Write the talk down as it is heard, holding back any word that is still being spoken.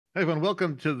Hey everyone,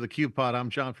 welcome to the Cube Pod. I'm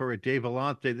John Furrier and Dave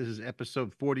Vellante. This is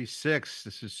episode 46.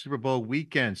 This is Super Bowl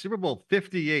weekend. Super Bowl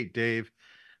 58, Dave.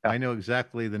 Yeah. I know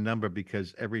exactly the number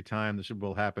because every time the Super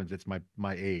Bowl happens, it's my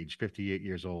age, 58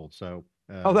 years old. So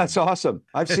Oh, that's um awesome.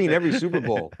 I've seen every Super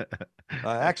Bowl. uh,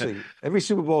 Actually, every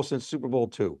Super Bowl since Super Bowl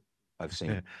II, I've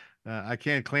seen. I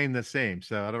can't claim the same,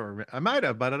 so I don't I might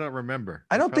have, but I don't remember.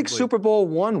 I It's don't think probably Super Bowl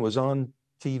one was on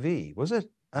TV, was it?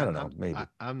 I don't know, maybe.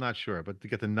 I'm not sure, but to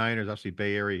get the Niners, obviously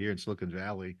Bay Area here in Silicon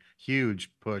Valley,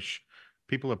 huge push.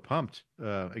 People are pumped.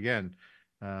 Again,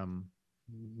 um,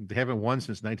 they haven't won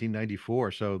since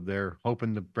 1994, so they're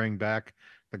hoping to bring back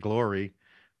the glory.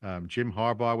 Jim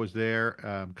Harbaugh was there.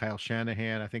 Kyle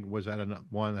Shanahan, I think, was at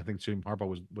one. I think Jim Harbaugh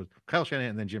was Kyle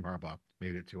Shanahan, and then Jim Harbaugh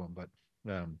made it to him. But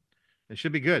it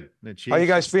should be good. The How you Chiefs.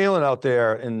 guys feeling out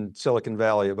there in Silicon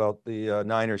Valley about the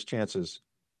Niners' chances?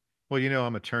 Well,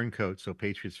 I'm a turncoat, so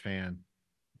Patriots fan.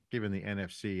 Given the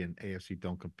NFC and AFC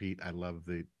don't compete, I love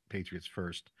the Patriots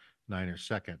first, Niners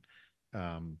second.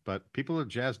 But people are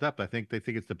jazzed up. I think they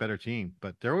think it's the better team,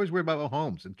 but they're always worried about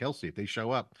Mahomes and Kelsey. If they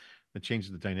show up, it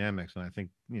changes the dynamics. And I think,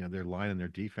 their line and their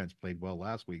defense played well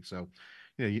last week. So,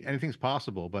 anything's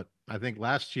possible. But I think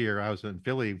last year I was in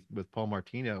Philly with Paul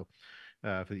Martino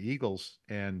for the Eagles,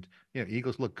 and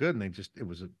Eagles looked good, and it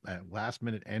was a last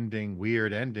minute ending,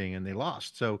 weird ending, and they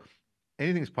lost. So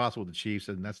anything's possible with the Chiefs,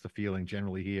 and that's the feeling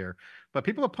generally here. But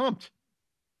people are pumped.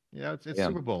 It's Yeah,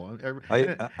 Super Bowl, I,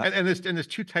 and, I and there's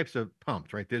two types of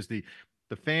pumped, right? There's the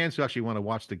fans who actually want to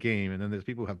watch the game, and then there's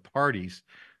people who have parties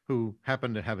who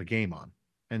happen to have a game on.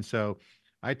 And so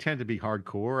I tend to be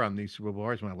hardcore on these Super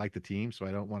Bowls when I like the team, so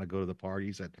I don't want to go to the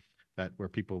parties that where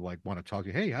people like want to talk to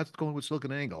you. Hey, how's it going with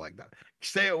SiliconANGLE like that?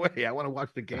 Stay away. I want to watch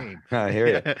the game. I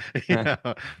hear Yeah,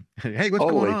 you. Hey, what's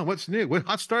going Totally. on? What's new? What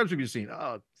hot stars have you seen?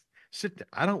 Oh, sit down.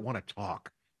 I don't want to talk.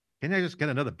 Can I just get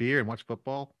another beer and watch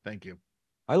football? Thank you.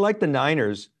 I like the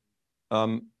Niners.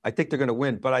 I think they're going to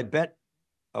win, but I bet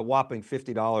a whopping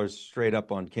 $50 straight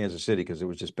up on Kansas City because it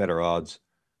was just better odds,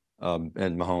 and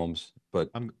Mahomes. But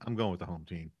I'm going with the home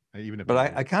team, even if But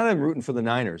they I lose. kind of am rooting for the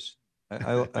Niners.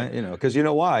 Because you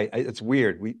know why? It's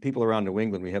weird. People around New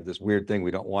England, we have this weird thing.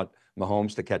 We don't want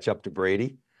Mahomes to catch up to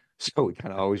Brady, so we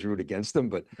kind of always root against them.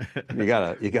 But you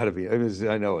gotta be.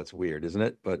 I know it's weird, isn't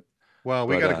it? But Well,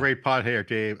 we but got a great pod here,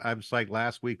 Dave. I was like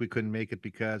last week we couldn't make it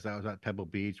because I was at Pebble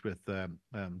Beach with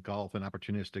golf and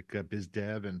opportunistic biz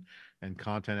dev and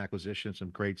content acquisition. Some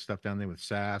great stuff down there with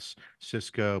SaaS,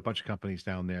 Cisco, a bunch of companies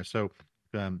down there. So,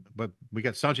 but we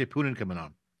got Sanjay Poonen coming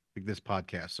on this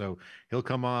podcast, so he'll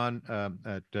come on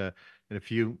at in a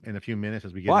few minutes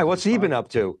as we get why? into the What's he been pod. up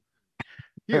to?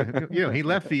 Yeah, he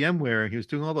left VMware. He was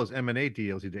doing all those M&A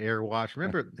deals. He did Airwatch.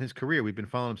 Remember his career? We've been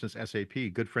following him since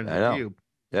SAP. Good friends of I the know. Cube.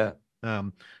 Yeah.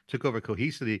 um, Took over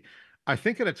Cohesity. I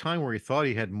think at a time where he thought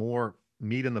he had more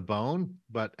meat in the bone,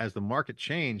 but as the market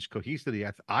changed,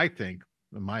 Cohesity, I think,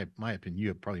 in my opinion, you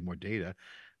have probably more data.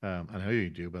 I know you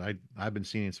do, but I've been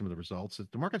seeing some of the results.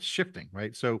 The market's shifting,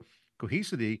 right? So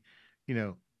Cohesity, you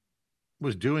know,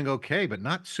 was doing okay, but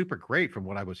not super great from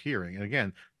what I was hearing. And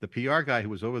again, the PR guy who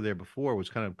was over there before was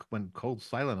kind of went cold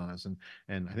silent on us,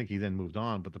 and I think he then moved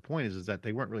on. But the point is that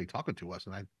they weren't really talking to us,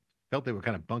 and I felt they were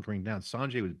kind of bunkering down.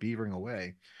 Sanjay was beavering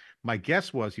away. My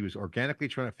guess was he was organically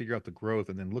trying to figure out the growth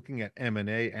and then looking at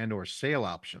M&A and or sale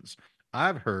options.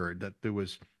 I've heard that there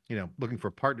was, looking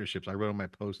for partnerships. I wrote on my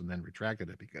post and then retracted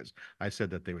it because I said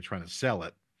that they were trying to sell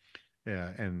it. Yeah,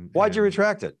 Why'd you and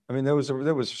retract it? I mean, there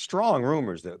was strong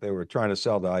rumors that they were trying to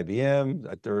sell to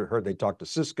IBM. Heard they talked to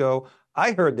Cisco.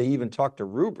 I heard they even talked to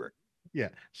Rubrik. Yeah,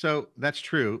 so that's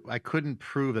true. I couldn't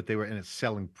prove that they were in a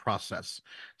selling process.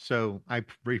 So I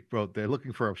wrote they're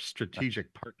looking for a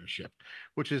strategic partnership,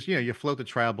 which is, you float the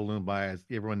trial balloon by as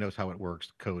everyone knows how it works,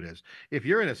 the code is. If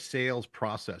you're in a sales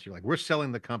process, you're like, we're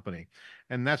selling the company.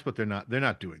 And that's what they're not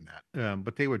doing that.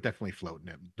 But they were definitely floating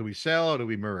it. Do we sell or do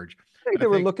we merge? I think I they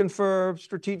were think looking for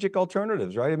strategic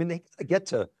alternatives, right? I mean, they gotta get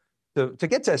to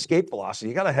get to escape velocity.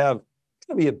 You got to have it's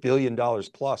going to be $1 billion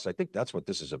plus. I think that's what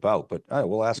this is about. But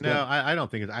we'll ask no, him. I don't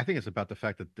think I think it's about the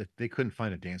fact that they couldn't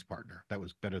find a dance partner that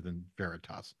was better than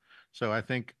Veritas. So I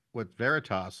think with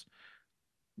Veritas,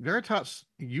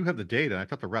 you have the data. I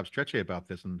talked to Rob Strechay about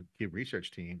this and the key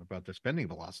research team about their spending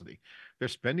velocity. Their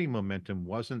spending momentum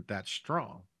wasn't that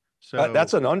strong.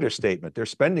 That's So, an understatement. Their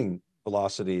spending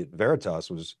velocity at Veritas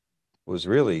was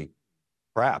really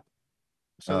crap.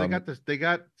 so they Um, got this. They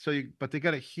got but they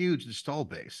got a huge install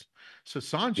base. So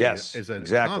Sanjay yes, is a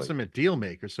exactly. consummate deal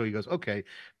maker. So he goes, okay,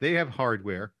 they have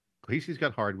hardware. Cohesity's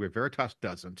got hardware. Veritas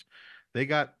doesn't. They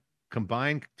got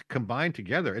combined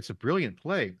together. It's a brilliant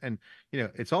play. And,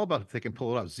 it's all about if they can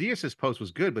pull it off. Zeus's post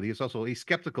was good, but he's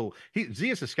skeptical.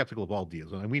 Zeus is skeptical of all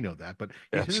deals, and we know that, but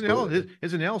Absolutely.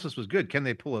 his analysis was good. Can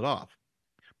they pull it off?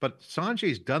 But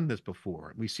Sanjay's done this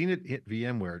before. We've seen it hit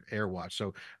VMware AirWatch.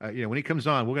 So, when he comes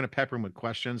on, we're going to pepper him with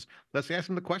questions. Let's ask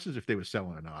him the questions if they were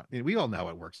selling or not. We all know how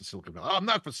it works in Silicon Valley. Oh, I'm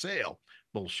not for sale.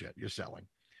 Bullshit. You're selling.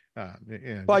 Well,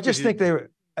 I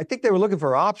think they were looking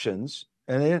for options,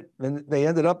 and they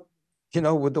ended up,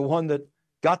 with the one that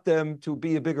got them to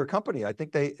be a bigger company. I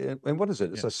think and what is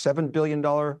it? It's a $7 billion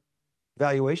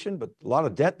valuation, but a lot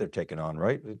of debt they're taking on,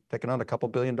 right? They're taking on a couple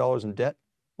 $1 billion in debt.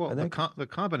 Well, the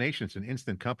combination is an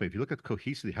instant company. If you look at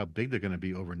Cohesity, how big they're going to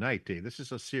be overnight, Dave, this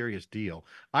is a serious deal.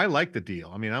 I like the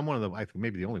deal. I mean, I'm one of the, I think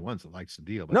maybe the only ones that likes the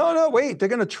deal. But no, wait, they're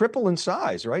going to triple in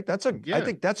size, right? I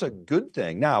think that's a good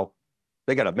thing. Now,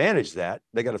 they got to manage that.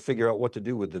 They got to figure out what to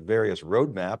do with the various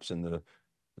roadmaps and the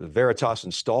Veritas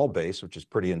install base, which is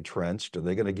pretty entrenched. Are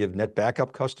they going to give net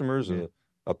backup customers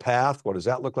a path? What does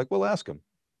that look like? We'll ask them.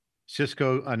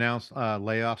 Cisco announced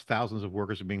layoffs. Thousands of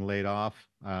workers are being laid off.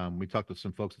 We talked to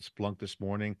some folks at Splunk this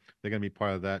morning. They're going to be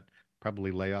part of that,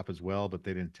 probably layoff as well, but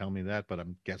they didn't tell me that, but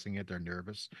I'm guessing it. They're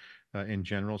nervous in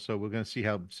general. So we're going to see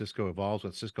how Cisco evolves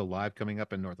with Cisco Live coming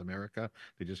up in North America.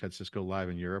 They just had Cisco Live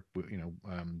in Europe,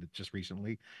 just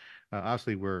recently.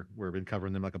 Obviously, we've been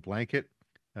covering them like a blanket.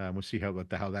 We'll see how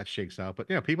that shakes out. But,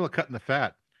 people are cutting the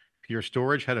fat. Pure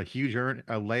Storage had a huge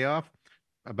layoff.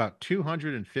 About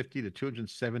 250 to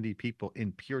 270 people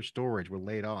in Pure Storage were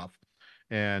laid off.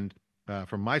 And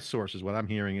from my sources, what I'm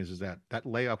hearing is that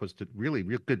layoff was to really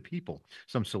real good people,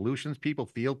 some solutions people,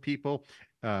 field people,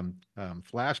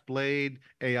 FlashBlade,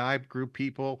 AI group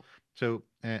people. So,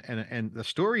 and the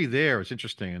story there is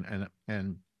interesting.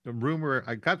 And the rumor,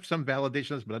 I got some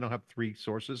validation of this, but I don't have 3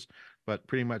 sources, but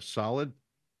pretty much solid,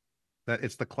 that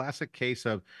it's the classic case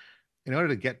of, in order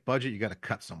to get budget, you got to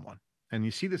cut someone. And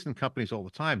you see this in companies all the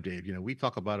time, Dave. We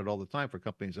talk about it all the time for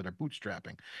companies that are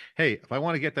bootstrapping. Hey, if I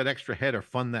want to get that extra head or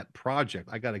fund that project,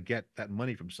 I got to get that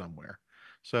money from somewhere.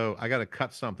 So I got to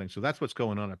cut something. So that's what's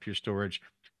going on at Pure Storage.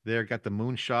 They've got the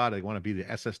moonshot. They want to be the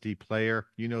SSD player.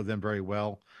 You know them very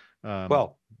well.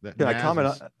 Well, can I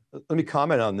comment? Let me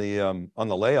comment on the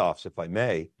layoffs, if I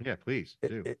may. Yeah, please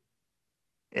do.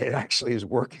 It actually is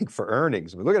working for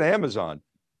earnings. I mean, look at Amazon.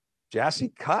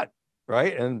 Jassy cut,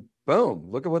 right? And boom,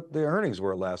 look at what the earnings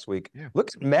were last week. Yeah.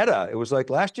 Look at Meta. It was like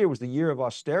last year was the year of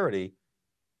austerity.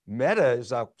 Meta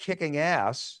is out kicking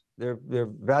ass. Their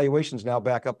valuation's now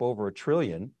back up over $1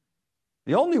 trillion.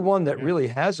 The only one that really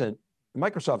hasn't,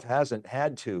 Microsoft hasn't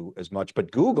had to as much,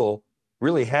 but Google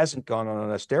really hasn't gone on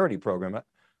an austerity program.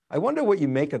 I wonder what you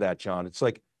make of that, John. It's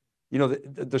like,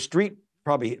 the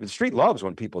street loves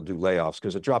when people do layoffs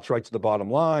because it drops right to the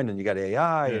bottom line, and you got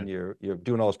AI and you're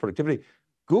doing all this productivity.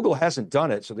 Google hasn't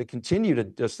done it, so they continue to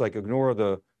just like ignore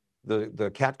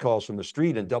the catcalls from the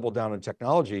street and double down on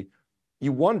technology.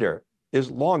 You wonder, is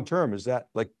that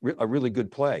like a really good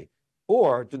play?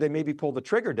 Or do they maybe pull the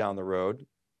trigger down the road,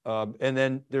 and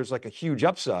then there's like a huge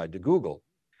upside to Google?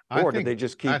 Or do they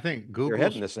just keep their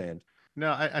head in the sand?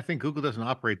 No, I think Google doesn't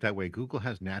operate that way. Google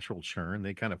has natural churn.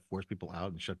 They kind of force people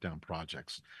out and shut down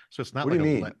projects. So it's not What do you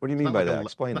mean? What do you mean by that?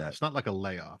 Explain that. It's not like a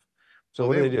layoff. So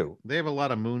what do they do? They have a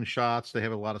lot of moonshots. They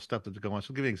have a lot of stuff that's going on. So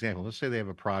I'll give you an example. Let's say they have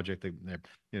a project.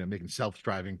 They're making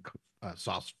self-driving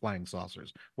flying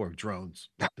saucers or drones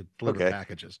to deliver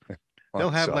packages. They'll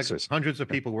have like hundreds of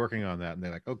people working on that, and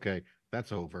they're like, okay,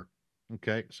 that's over.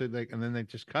 Okay, so and then they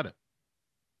just cut it.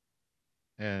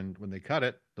 And when they cut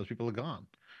it, those people are gone.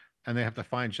 And they have to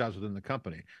find jobs within the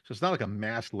company. So it's not like a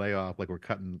mass layoff like we're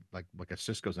cutting, like a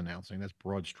Cisco's announcing. That's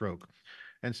broad stroke.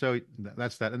 And so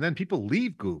that's that. And then people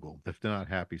leave Google if they're not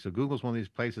happy. So Google's one of these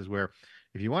places where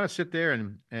if you want to sit there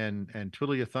and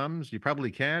twiddle your thumbs, you probably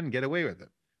can get away with it.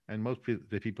 And most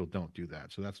people don't do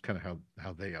that. So that's kind of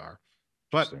how they are.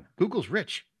 But Google's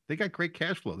rich. They got great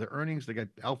cash flow. Their earnings, they got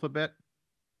Alphabet.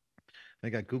 They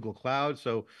got Google Cloud.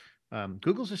 So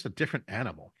Google's just a different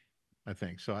animal, I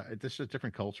think. So this is a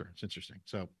different culture. It's interesting.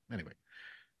 So anyway,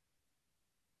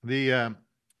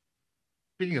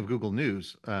 speaking of Google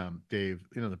News, Dave,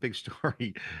 the big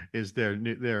story is their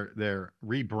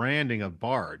rebranding of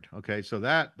Bard. Okay, so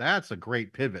that's a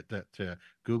great pivot to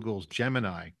Google's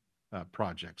Gemini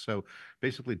project. So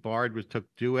basically, Bard took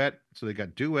Duet. So they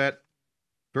got Duet,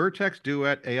 Vertex,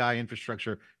 Duet, AI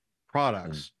infrastructure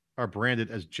products are branded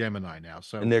as Gemini now.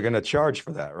 So and they're going to charge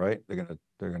for that, right? They're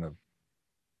gonna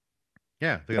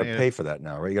pay for that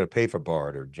now, right? You got to pay for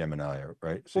Bard or Gemini,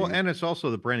 right? So and it's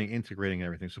also the branding, integrating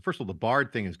everything. So first of all, the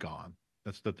Bard thing is gone.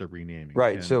 That's that they're renaming.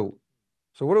 Right. So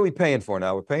what are we paying for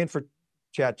now? We're paying for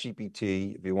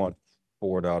ChatGPT. If you want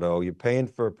 4.0. You're paying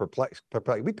for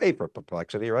Perplexity. We pay for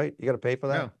Perplexity, right? You got to pay for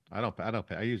that? No, I don't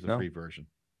pay. I use the No? free version.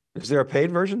 Is there a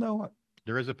paid version though?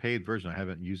 There is a paid version. I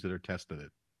haven't used it or tested it,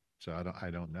 so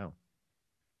I don't know.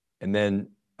 And then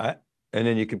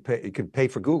you can pay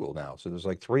for Google now. So there's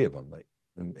like 3 of them, like,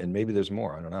 and maybe there's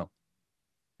more. I don't know.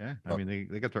 Yeah, I mean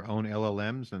they got their own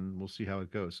LLMs, and we'll see how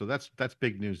it goes. So that's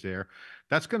big news there.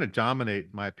 That's going to dominate,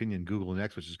 in my opinion, Google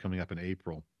Next, which is coming up in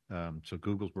April. So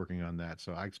Google's working on that.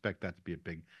 So I expect that to be a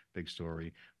big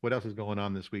story. What else is going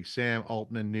on this week? Sam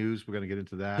Altman news. We're going to get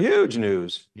into that. Huge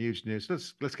news. Huge news.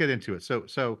 Let's get into it.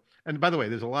 And by the way,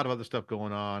 there's a lot of other stuff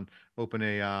going on.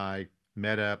 OpenAI,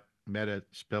 Meta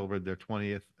celebrated their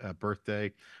 20th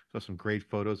birthday. So some great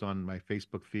photos on my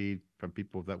Facebook feed from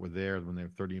people that were there when they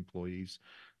were 30 employees.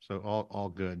 So all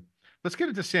good. Let's get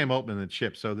into Sam Altman and the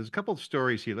chip. So there's a couple of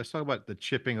stories here. Let's talk about the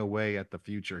chipping away at the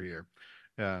future here.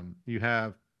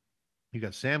 You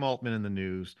got Sam Altman in the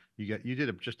news.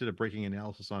 Just did a breaking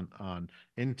analysis on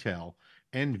Intel.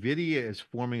 NVIDIA is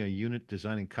forming a unit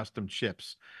designing custom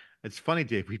chips. It's funny,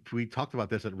 Dave. We talked about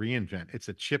this at reInvent. It's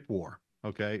a chip war,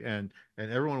 okay? And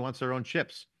everyone wants their own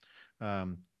chips.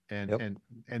 And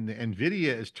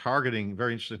NVIDIA is targeting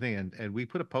very interesting thing. And we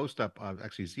put a post up.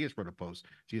 Actually, Zias wrote a post.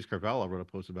 Zias Carvalho wrote a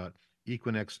post about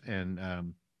Equinix and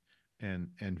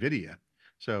NVIDIA.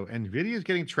 So NVIDIA is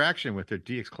getting traction with their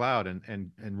DX Cloud,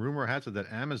 and rumor has it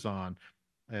that Amazon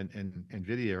and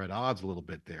NVIDIA are at odds a little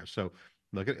bit there. So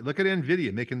look at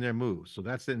NVIDIA making their moves. So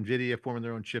that's the NVIDIA forming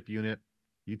their own chip unit.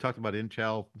 You talked about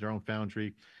Intel, their own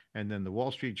foundry, and then the Wall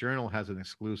Street Journal has an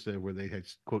exclusive where they had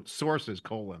quote sources :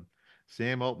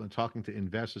 Sam Altman talking to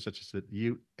investors such as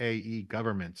the UAE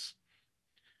governments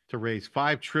to raise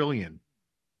 $5 trillion,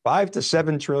 5 to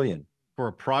 7 trillion. For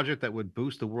a project that would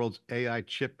boost the world's AI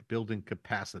chip building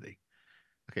capacity.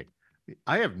 Okay.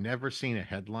 I have never seen a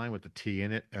headline with the T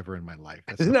in it ever in my life.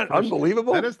 Isn't that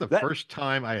unbelievable? That is the first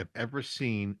time I have ever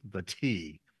seen the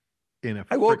T in a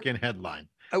freaking headline.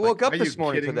 I woke up this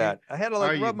morning to that. I had to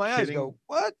rub my eyes and go,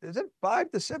 what? Is it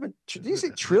 5 to 7? Did you say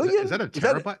trillion? Is that a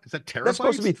terabyte? Is that terabytes? That's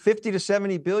supposed to be 50 to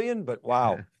 70 billion, but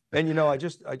wow. And I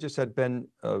just had Ben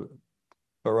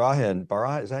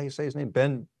Barahin. Is that how you say his name?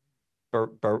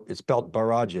 It's spelled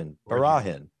Barahin.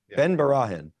 Yeah. Ben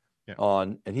Barahin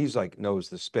on, and he's like, knows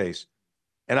the space.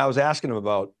 And I was asking him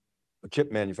about chip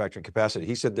manufacturing capacity.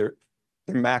 He said they're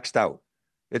maxed out.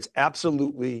 It's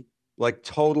absolutely like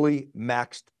totally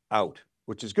maxed out,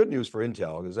 which is good news for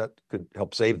Intel because that could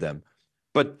help save them.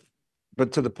 But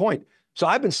to the point, so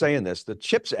I've been saying this, the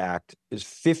CHIPS Act is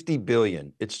 50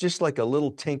 billion. It's just like a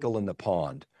little tinkle in the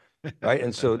pond, right?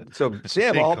 And so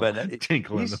Sam Altman,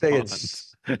 he's saying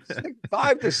it's like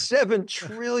 5 to 7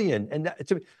 trillion. And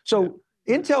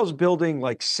Intel's building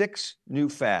like 6 new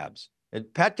fabs.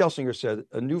 And Pat Gelsinger said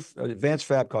a new advanced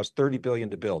fab costs $30 billion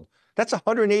to build. That's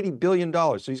 $180 billion.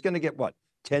 So he's going to get what?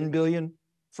 10 billion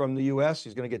from the US.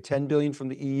 He's going to get 10 billion from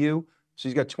the EU. So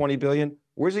he's got 20 billion.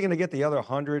 Where's he going to get the other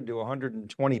 100 to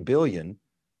 120 billion?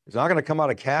 It's not going to come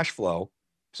out of cash flow.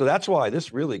 So that's why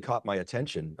this really caught my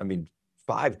attention. I mean,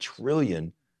 5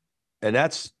 trillion. And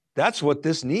that's what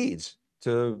this needs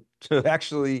to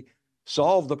actually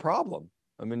solve the problem.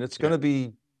 I mean, it's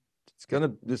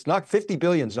not 50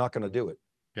 billion is not going to do it.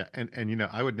 Yeah, and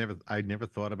I'd never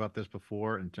thought about this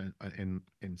before, and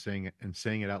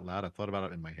saying it out loud. I thought about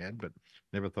it in my head, but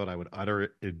never thought I would utter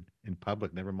it in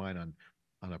public. Never mind on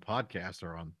a podcast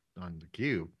or on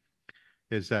theCUBE.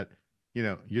 Is that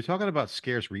you're talking about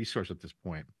scarce resource at this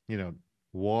point.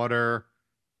 Water,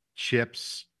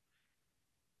 chips.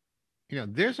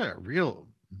 There's a real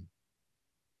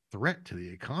threat to the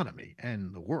economy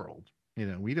and the world.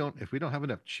 If we don't have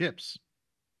enough chips,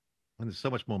 and there's so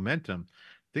much momentum.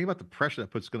 Think about the pressure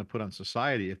that's going to put on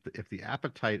society if the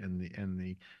appetite and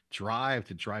the drive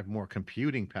to drive more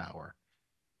computing power,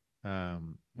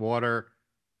 water,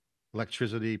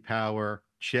 electricity, power,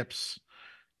 chips.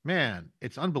 Man,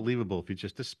 it's unbelievable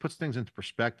if this puts things into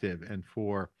perspective. And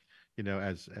for,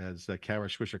 as Kara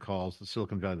Swisher calls the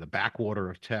Silicon Valley, the backwater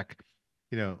of tech,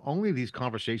 only these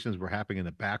conversations were happening in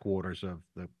the backwaters of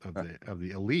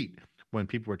the elite when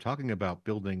people were talking about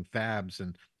building fabs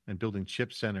and building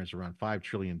chip centers around $5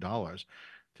 trillion.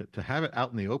 To have it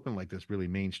out in the open like this, really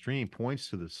mainstream, points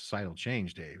to the societal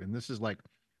change, Dave. And this is like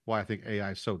why I think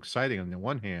AI is so exciting on the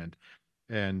one hand,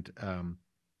 and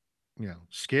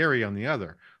scary on the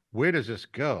other. Where does this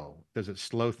go? Does it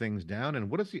slow things down? And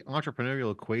what does the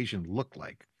entrepreneurial equation look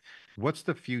like? What's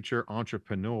the future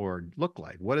entrepreneur look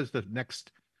like? What is the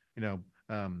next,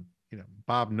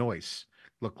 Bob Noyce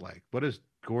look like? What does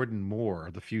Gordon Moore,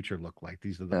 the future, look like?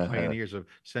 These are the pioneers of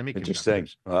semiconductors. Interesting.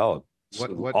 Well,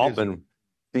 what Altman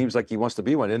seems like he wants to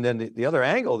be one. And then the other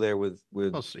angle there with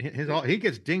Well, he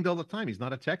gets dinged all the time. He's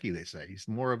not a techie, they say. He's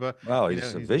more of a, well, you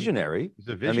he's know, a visionary. he's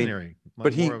a I mean, visionary,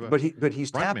 more of a but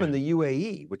he's front tapping man. the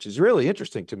UAE, which is really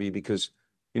interesting to me because,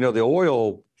 you know, the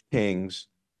oil kings,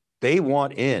 they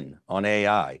want in on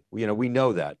AI. You know, we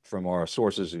know that from our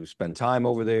sources who spend time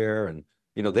over there, and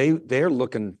you know, they're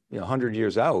looking, you know, 100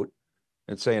 years out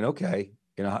and saying, okay,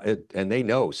 you know, and they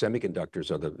know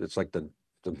semiconductors are it's like the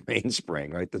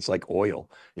mainspring, right? That's like oil.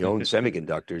 You own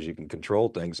semiconductors, you can control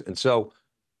things. And so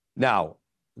now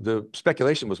the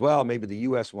speculation was, well, maybe the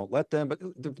US won't let them, but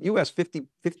the US 50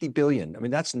 billion. I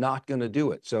mean, that's not going to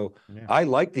do it. So Yeah. I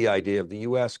like the idea of the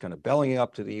US kind of bellying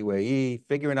up to the UAE,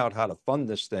 figuring out how to fund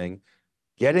this thing,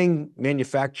 getting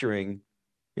manufacturing,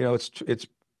 you know, it's,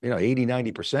 you know, 80,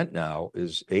 90% now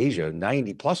is Asia,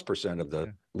 90+% of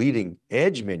the leading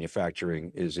edge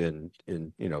manufacturing is in,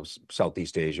 you know,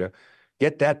 Southeast Asia.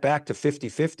 Get that back to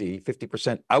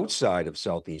 50% outside of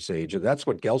Southeast Asia. That's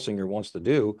what Gelsinger wants to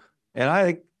do. And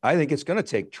I think it's going to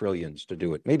take trillions to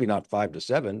do it. Maybe not 5 to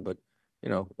 7, but, you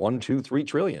know, 1, 2, 3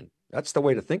 trillion. That's the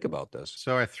way to think about this.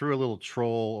 So I threw a little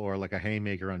troll or like a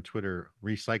haymaker on Twitter,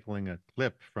 recycling a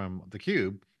clip from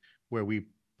theCUBE where we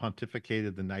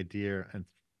pontificated an idea and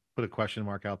put a question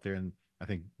mark out there. And I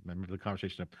think, remember the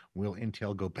conversation of, will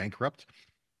Intel go bankrupt?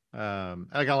 I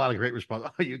got a lot of great response.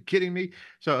 Are you kidding me?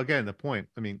 So again, the point,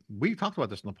 I mean, we talked about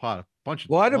this in the pod a bunch of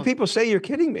Why do people say you're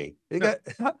kidding me?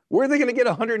 Where are they going to get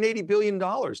 $180 billion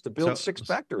to build 6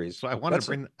 factories? So I wanted to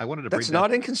bring that's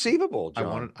not inconceivable,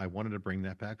 John. I wanted to bring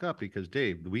that back up because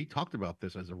Dave, we talked about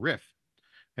this as a riff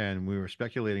and we were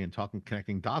speculating and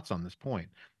connecting dots on this point.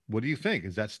 What do you think?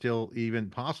 Is that still even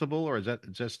possible, or is that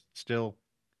just still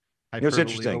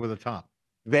hyperbole over the top?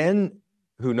 Ben,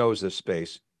 who knows this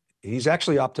space, he's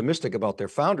actually optimistic about their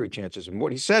foundry chances. And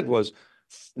what he said was,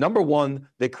 number one,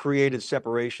 they created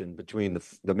separation between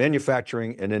the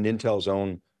manufacturing and then Intel's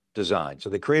own design. So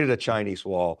they created a Chinese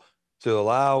wall to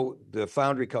allow the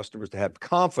foundry customers to have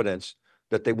confidence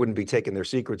that they wouldn't be taking their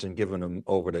secrets and giving them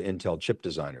over to Intel chip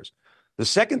designers. The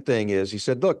second thing is, he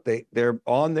said, look, they're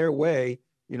on their way,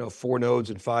 you know, 4 nodes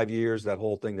in 5 years, that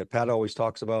whole thing that Pat always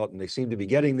talks about, and they seem to be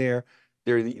getting there.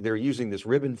 They're using this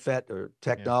ribbon FET or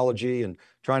technology and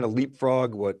trying to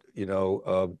leapfrog what, you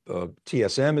know,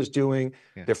 TSM is doing.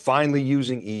 They're finally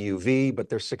using EUV, but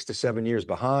they're 6 to 7 years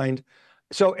behind.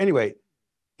 So anyway,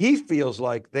 he feels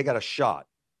like they got a shot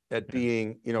at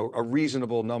being, you know, a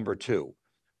reasonable number 2.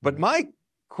 But my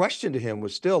question to him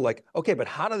was still like, okay, but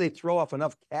how do they throw off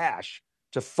enough cash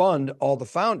to fund all the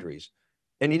foundries?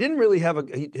 And he didn't really have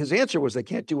his answer was they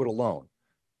can't do it alone.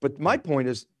 But my point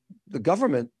is the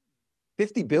government,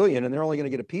 50 billion, and they're only going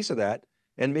to get a piece of that,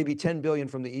 and maybe 10 billion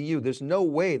from the EU. There's no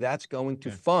way that's going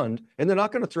to fund, and they're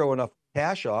not going to throw enough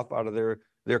cash off out of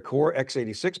their core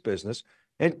x86 business.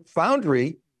 And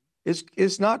foundry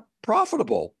is not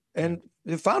profitable. And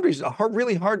the foundry is a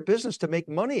really hard business to make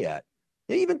money at.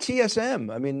 Even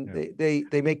TSM, I mean,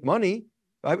 they make money.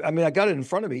 I mean, I got it in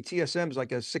front of me. TSM is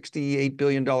like a $68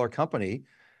 billion company.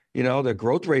 You know, their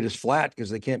growth rate is flat because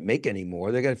they can't make any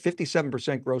more. They got a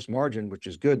 57% gross margin, which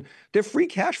is good. Their free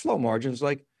cash flow margins,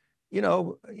 like, you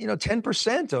know,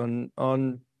 10%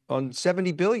 on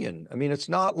 70 billion. I mean, it's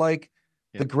not like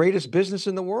the greatest business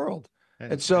in the world.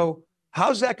 And so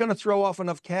how's that going to throw off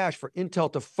enough cash for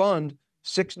Intel to fund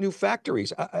 6 new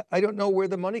factories? I don't know where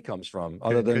the money comes from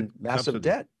other than massive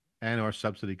debt. And or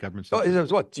subsidy, government subsidy. Oh,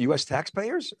 is it what, U.S.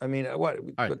 taxpayers? I mean, what,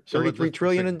 right, 33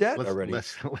 trillion in debt already?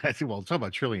 Let's well, talk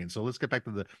about trillions. So let's get back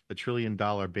to the $1 trillion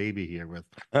baby here with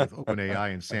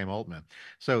OpenAI and Sam Altman.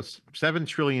 So $7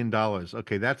 trillion.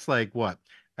 Okay, that's like what?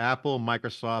 Apple,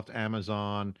 Microsoft,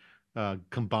 Amazon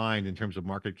combined in terms of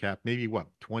market cap, maybe what,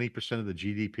 20% of the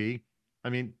GDP?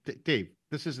 I mean, Dave,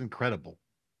 this is incredible.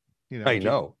 You know, I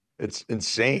know, it's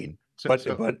insane. But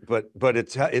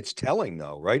it's telling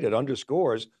though, right? It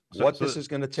underscores what this is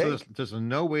going to take. So there's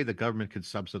no way the government could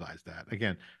subsidize that.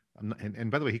 Again, and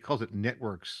by the way, he calls it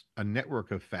networks, a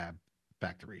network of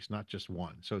factories, not just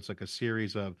one. So it's like a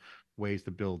series of ways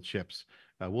to build chips.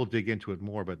 We'll dig into it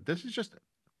more, but this is just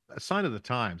a sign of the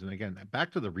times. And again,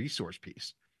 back to the resource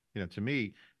piece. You know, to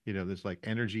me, you know, there's like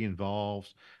energy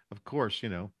involved. Of course, you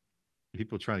know,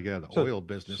 people trying to get out of the oil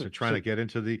business or trying to get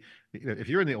into the, you know, if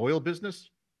you're in the oil business,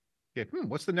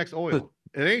 what's the next oil?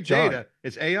 It ain't data,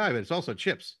 it's AI, but it's also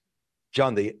chips.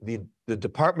 John, the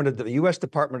U.S.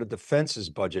 Department of Defense's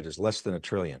budget is less than $1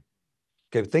 trillion.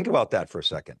 Okay, think about that for a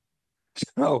second.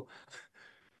 So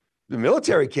the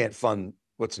military can't fund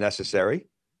what's necessary,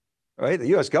 right? The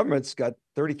U.S. government's got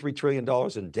 $33 trillion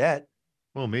in debt.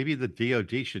 Well, maybe the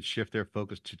DoD should shift their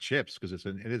focus to chips because it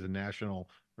is a national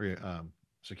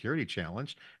security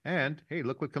challenge. And hey,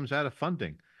 look what comes out of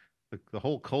funding. The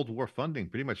whole Cold War funding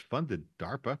pretty much funded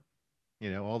DARPA.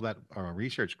 All that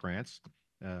research grants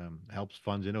helps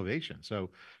fund innovation. So,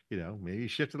 maybe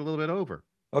shift it a little bit over.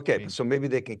 I Okay, mean, so maybe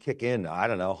they can kick in, I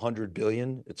don't know, 100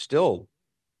 billion.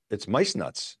 It's mice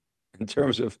nuts in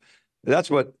terms of,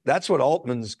 that's what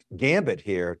Altman's gambit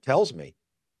here tells me,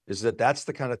 is that's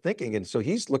the kind of thinking. And so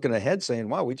he's looking ahead saying,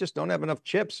 wow, we just don't have enough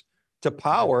chips to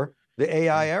power the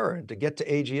AI era and to get to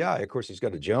AGI. Of course, he's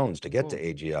got a Jones to get to well,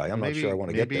 AGI. I'm not sure I maybe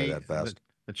want to get there maybe that fast.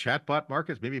 the chatbot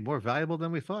market is maybe more valuable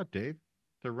than we thought, Dave,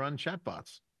 to run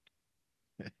chatbots.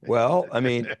 Well, I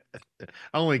mean,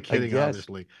 Only I kidding, guess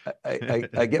obviously.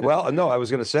 I get, well, no, I was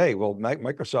going to say, well,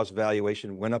 Microsoft's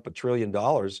valuation went up $1 trillion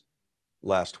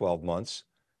last 12 months,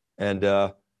 and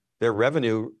their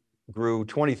revenue grew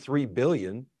 23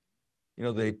 billion.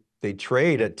 They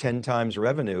trade at 10 times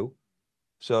revenue.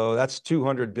 So that's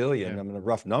 200 billion. Yeah. I mean, the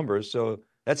rough numbers. So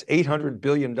that's $800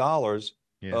 billion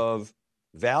Yeah. of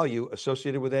value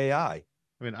associated with AI.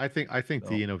 I mean, I think So,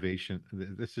 the innovation,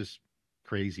 this is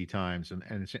crazy times. And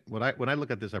it's, when I look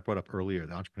at this, I brought up earlier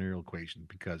the entrepreneurial equation,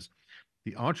 because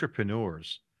the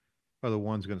entrepreneurs are the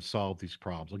ones going to solve these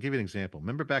problems. I'll give you an example.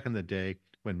 Remember back in the day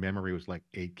when memory was like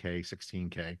 8K,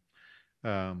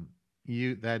 16K?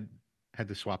 You that had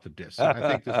to swap the disk. So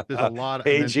I think there's a lot,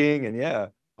 and then paging and yeah,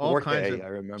 all kinds 4K, of, I so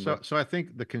remember. so I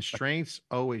think the constraints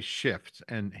always shift,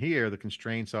 and here the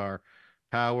constraints are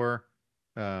power,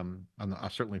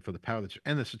 certainly for the power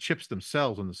and the chips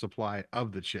themselves and the supply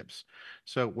of the chips.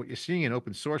 So what you're seeing in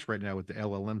open source right now with the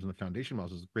LLMs and the foundation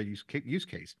models is a great use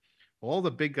case. All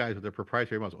the big guys with their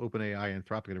proprietary models, OpenAI,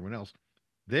 Anthropic, and everyone else,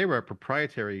 they were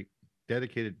proprietary,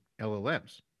 dedicated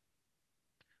LLMs.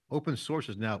 Open source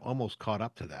is now almost caught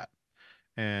up to that.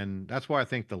 And that's why I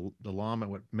think the llama,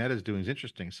 what Meta is doing, is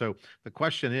interesting. So the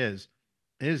question is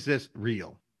this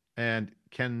real? And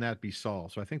can that be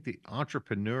solved? So I think the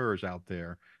entrepreneurs out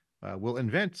there will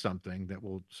invent something that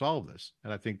will solve this.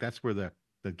 And I think that's where the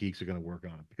geeks are going to work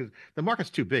on it, because the market's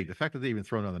too big. The fact that they even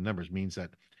thrown out the numbers means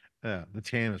that the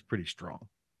TAM is pretty strong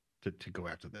to go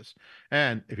after this.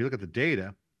 And if you look at the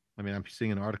data, I mean, I'm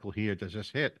seeing an article here that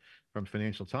just hit from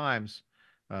Financial Times.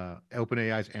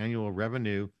 OpenAI's annual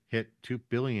revenue hit 2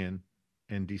 billion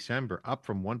in December, up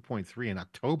from 1.3 in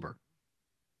October.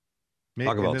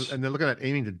 Talk And about, they're looking at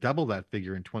aiming to double that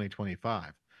figure in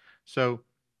 2025. So,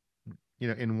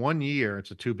 in 1 year,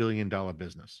 it's a $2 billion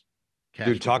business. Cash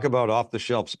dude, talk flow. about off the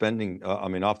shelf spending. I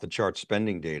mean, off the chart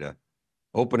spending data.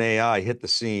 OpenAI hit the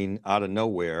scene out of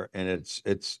nowhere, and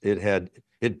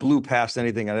it blew past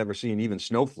anything I'd ever seen, even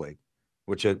Snowflake,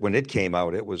 which when it came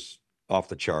out, it was off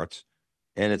the charts,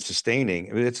 and it's sustaining.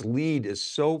 I mean, its lead is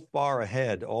so far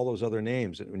ahead all those other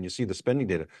names. And when you see the spending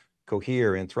data,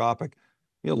 Cohere, Anthropic,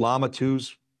 Llama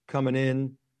 2's coming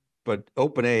in, but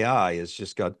OpenAI has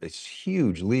just got this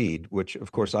huge lead, which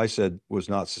of course I said was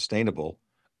not sustainable.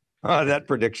 That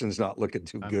prediction's not looking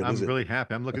too good, is I'm it? really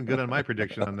happy. I'm looking good on my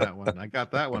prediction on that one. I got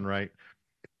that one right.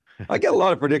 I get a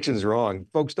lot of predictions wrong.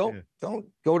 Folks, don't Yeah.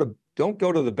 don't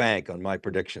go to the bank on my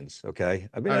predictions. Okay.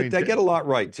 I mean, I I mean, get a lot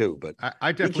right too, but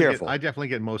I be definitely get careful. I definitely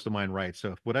get most of mine right.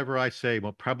 So whatever I say,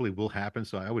 well, probably will happen.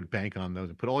 So I would bank on those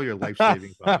and put all your life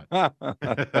savings on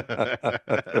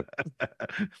it.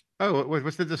 Oh,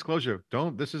 what's the disclosure?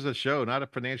 Don't. This is a show, not a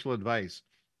financial advice.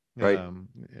 Right. Um,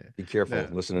 Be careful no,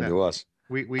 listening no, to us.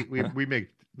 we make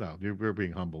no. We're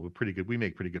being humble. We're pretty good. We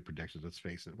make pretty good predictions. Let's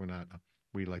face it. We're not.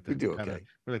 We like We to do pat okay.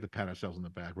 we like to pat ourselves on the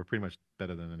back. We're pretty much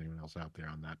better than anyone else out there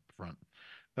on that front.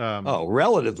 Oh,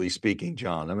 relatively speaking,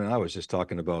 John. I mean, I was just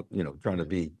talking about, trying to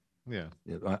be Yeah.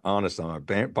 honest on our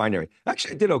binary.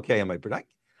 Actually, I did okay on my prediction.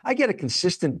 I get a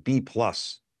consistent B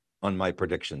plus on my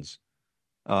predictions.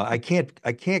 I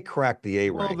can't crack the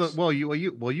A ranks.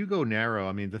 You go narrow.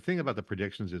 I mean, the thing about the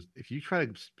predictions is if you try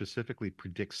to specifically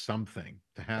predict something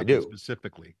to I happen do.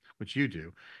 specifically, which you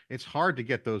do, it's hard to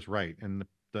get those right. And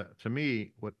to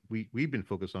me, what we've been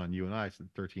focused on, you and I, since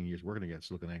 13 years working together,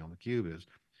 SiliconANGLE on theCUBE, is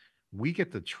we get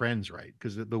the trends right,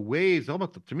 because the waves,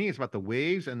 to me, it's about the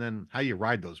waves and then how you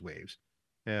ride those waves.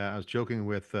 I was joking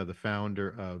with the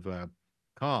founder of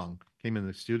Kong, came in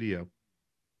the studio,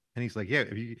 and he's like, "Yeah,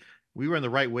 we were in the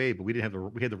right wave, but we had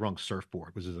the wrong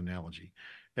surfboard," was his analogy.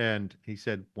 And he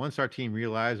said, once our team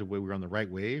realized that we were on the right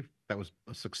wave, that was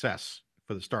a success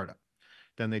for the startup.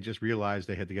 Then they just realized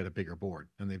they had to get a bigger board,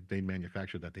 and they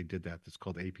manufactured that. They did that. It's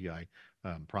called API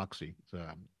proxy,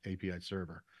 API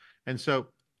server, and so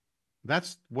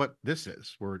that's what this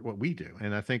is, what we do.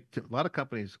 And I think a lot of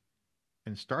companies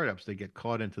and startups, they get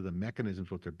caught into the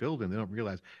mechanisms what they're building. They don't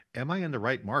realize, am I in the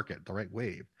right market, the right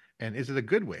wave? And is it a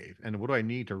good wave? And what do I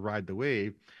need to ride the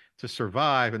wave to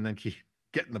survive and then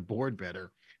getting the board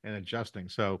better and adjusting.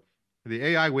 So the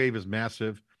AI wave is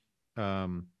massive.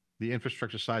 The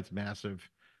infrastructure side's massive.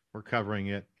 We're covering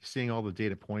it, seeing all the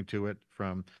data point to it,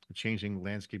 from the changing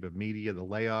landscape of media, the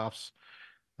layoffs.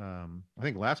 I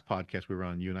think last podcast we were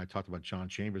on, you and I talked about John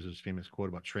Chambers' famous quote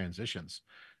about transitions.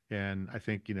 And I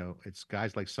think, it's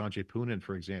guys like Sanjay Poonen,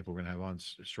 for example, we're going to have on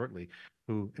shortly,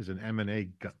 who is an M&A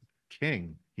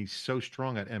king. He's so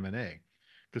strong at M&A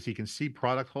because he can see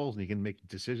product holes and he can make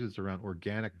decisions around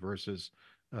organic versus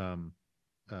um,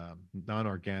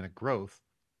 non-organic growth,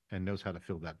 and knows how to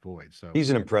fill that void. So He's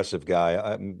an impressive guy.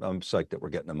 I'm psyched that we're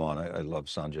getting him on. I love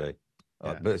Sanjay,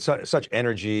 yeah, but it's such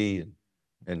energy and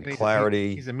and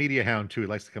clarity. he's a media hound too. He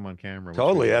likes to come on camera. Which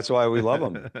Totally. we That's why we love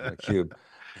him, love. Cube.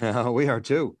 We are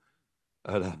too.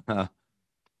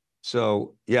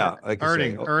 So yeah, like I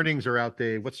say, Earnings are out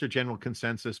there. What's your general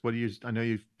consensus? What do you? I know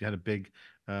you've had a big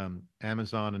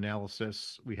Amazon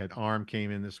analysis. We had ARM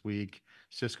came in this week.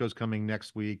 Cisco's coming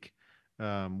next week.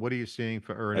 What are you seeing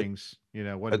for I, earnings?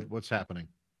 I, What's happening?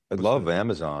 I What's love the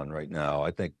Amazon right now.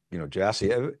 I think,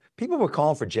 Jassy, people were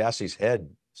calling for Jassy's head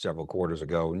several quarters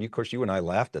ago. And of course, you and I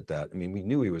laughed at that. I mean, we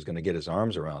knew he was going to get his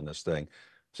arms around this thing.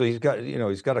 So he's got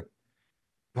to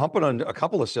pump it on a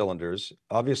couple of cylinders.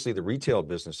 Obviously, the retail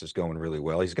business is going really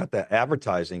well. He's got that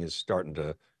advertising is starting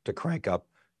to crank up.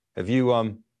 Have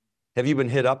you been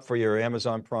hit up for your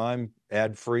Amazon Prime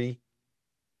ad free?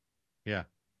 Yeah,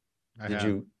 I Did have.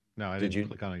 you? No, I Did didn't you?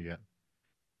 click on it yet.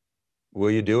 Will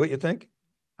you do it, you think?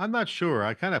 I'm not sure.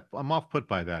 I'm off put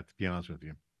by that, to be honest with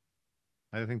you.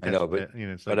 I think I that's know, but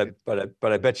it's but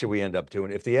like I bet you we end up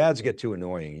doing. If the ads get too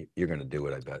annoying, you're going to do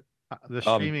it. I bet. the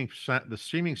Um,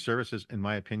 streaming services, in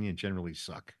my opinion, generally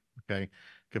suck. Okay,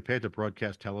 compared to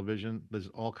broadcast television, there's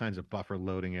all kinds of buffer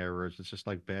loading errors. It's just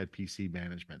like bad PC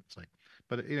management. It's like,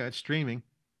 but it's streaming.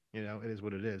 It is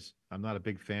what it is. I'm not a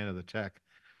big fan of the tech.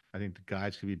 I think the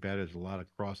guides could be better. There's a lot of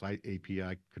cross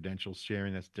API credentials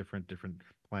sharing. That's different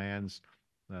plans.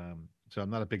 So I'm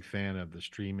not a big fan of the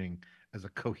streaming as a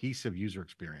cohesive user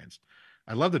experience.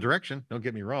 I love the direction. Don't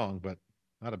get me wrong, but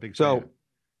not a big fan. so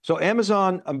so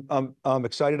Amazon, I'm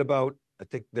excited about. I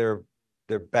think they're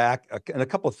back, and a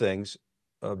couple of things.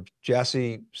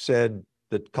 Jassy said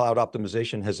that cloud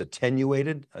optimization has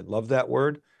attenuated. I love that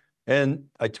word, and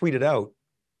I tweeted out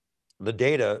the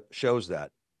data shows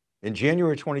that in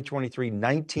January 2023,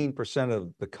 19%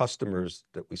 of the customers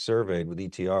that we surveyed with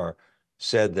ETR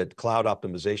said that cloud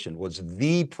optimization was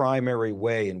the primary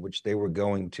way in which they were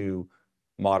going to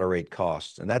moderate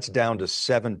costs. And that's down to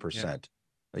 7%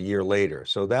 a year later.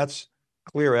 So that's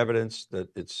clear evidence that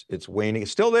it's waning.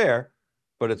 It's still there,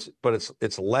 but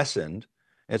it's lessened.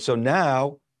 And so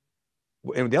now,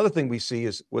 and the other thing we see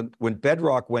is when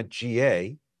Bedrock went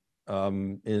GA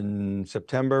in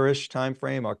September-ish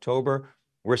timeframe, October,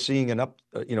 we're seeing a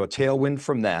tailwind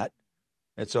from that.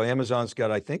 And so Amazon's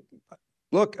got, I think,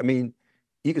 look, I mean,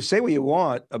 you can say what you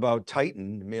want about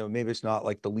Titan. Maybe it's not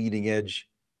like the leading edge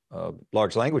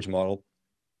large language model.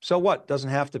 So what? Doesn't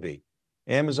have to be.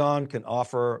 Amazon can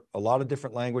offer a lot of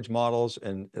different language models,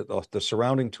 and the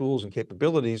surrounding tools and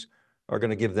capabilities are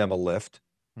going to give them a lift.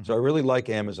 Mm-hmm. So I really like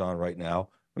Amazon right now.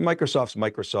 And Microsoft's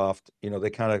Microsoft. They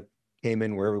kind of came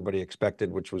in where everybody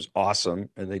expected, which was awesome,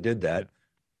 and they did that.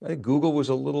 I think Google was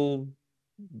a little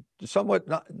somewhat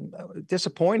not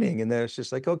disappointing, and it's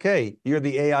just like, okay, you're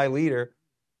the AI leader.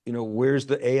 Where's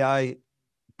the AI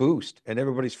boost? And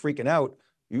everybody's freaking out.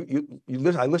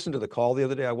 I listened to the call the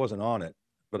other day. I wasn't on it,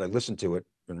 but I listened to it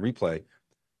in replay.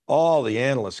 All the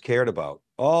analysts cared about,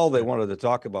 all they wanted to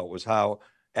talk about was how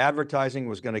advertising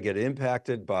was going to get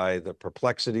impacted by the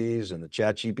perplexities and the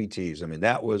chat GPTs. I mean,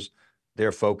 that was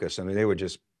their focus. I mean, they were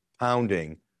just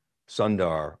pounding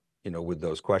Sundar, with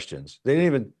those questions. They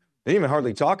didn't even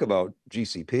hardly talk about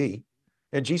GCP.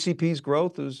 And GCP's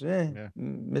growth is,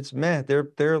 it's meh.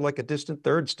 They're like a distant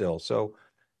third still. So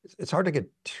it's hard to get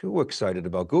too excited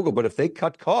about Google. But if they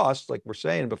cut costs, like we're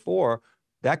saying before,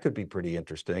 that could be pretty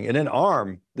interesting. And then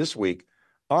ARM this week,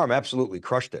 ARM absolutely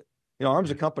crushed it.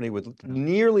 ARM's a company with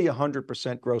nearly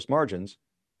 100% gross margins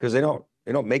because they don't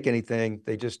make anything.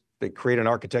 They create an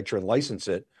architecture and license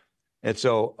it. And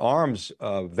so ARM's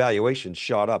valuation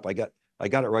shot up. I got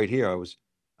it right here.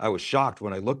 I was shocked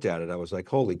when I looked at it. I was like,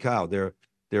 holy cow, their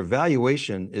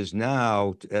valuation is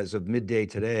now, as of midday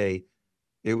today,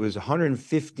 it was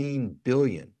 115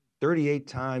 billion, 38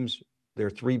 times their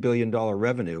 $3 billion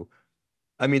revenue.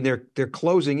 I mean, they're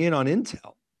closing in on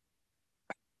Intel.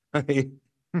 I mean,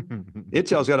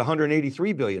 Intel's got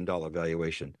 $183 billion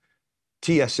valuation.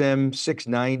 TSM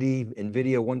 690,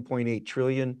 NVIDIA 1.8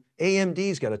 trillion.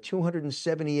 AMD's got a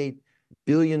 $278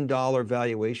 billion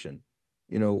valuation,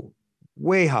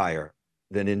 way higher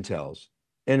than Intel's.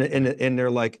 and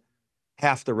they're like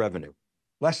half the revenue,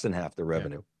 less than half the Yeah.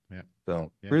 revenue. Yeah.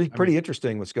 So Yeah. really I mean, pretty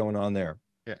interesting what's going on there.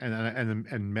 yeah,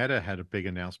 and Meta had a big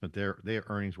announcement. Their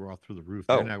earnings were all through the roof.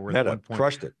 They're Oh, now worth Meta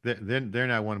crushed it. they're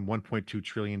now $1.2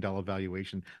 trillion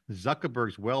valuation.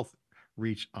 Zuckerberg's wealth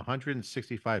reached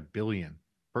 165 billion,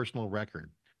 personal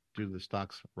record, due to the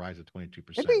stock's rise of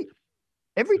 22%.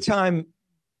 Every time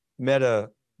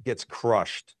Meta gets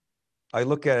crushed, I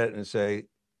look at it and say,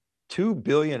 2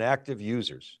 billion active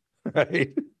users,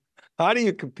 right? How do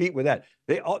you compete with that?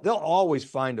 They'll always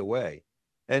find a way.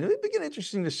 And it'd be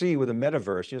interesting to see with the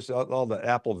metaverse, just all the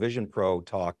Apple Vision Pro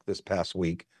talk this past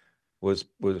week was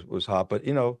hot, but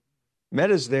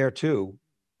Meta's there too.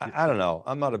 I don't know.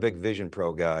 I'm not a big Vision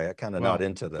Pro guy. I kind of not Well,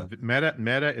 into the.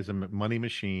 Meta is a money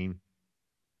machine.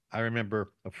 I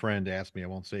remember a friend asked me, I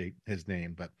won't say his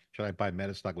name, but should I buy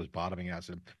Meta stock? Was bottoming out. I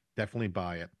said, definitely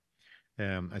buy it.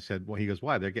 I said, well, he goes,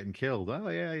 why? They're getting killed. Oh,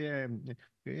 yeah, yeah.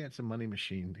 Yeah, it's a money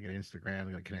machine. They got Instagram.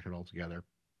 They got to connect it all together.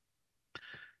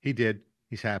 He did.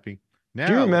 He's happy. Do you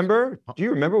Now, remember? Do you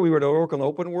remember we were at Oracle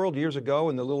Open World years ago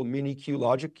in the little mini Q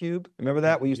Logic Cube? Remember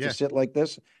that? We used to yeah, sit like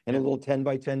this in a yeah, little 10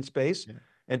 by 10 space, yeah,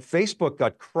 and Facebook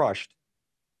got crushed.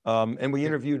 And we yeah.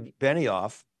 interviewed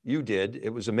Benioff. You did. It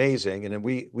was amazing. And then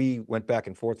we went back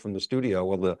and forth from the studio,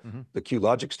 well, Mm-hmm. the Q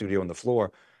Logic studio on the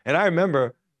floor. And I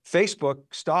remember Facebook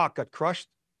stock got crushed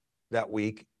that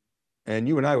week, and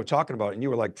you and I were talking about it, and you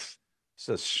were like, it's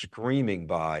a screaming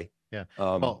buy. Yeah.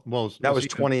 That was See,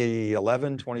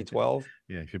 2011, 2012.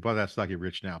 yeah, if you bought that stock, you're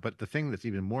rich now. But the thing that's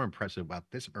even more impressive about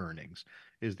this earnings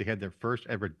is they had their first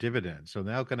ever dividend. So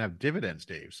now going to have dividends,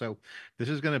 Dave. So this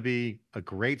is going to be a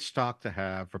great stock to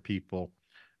have for people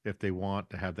if they want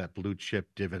to have that blue chip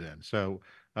dividend. So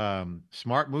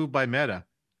smart move by Meta.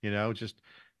 Just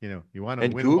you want to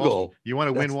And win Google, you want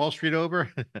to win that's Wall Street over?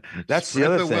 that's the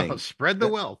Spread other the wealth. thing. Spread the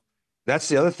That, wealth. that's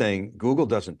the other thing. Google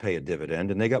doesn't pay a dividend,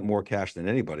 and they got more cash than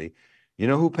anybody. You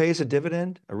know who pays a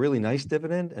dividend, a really nice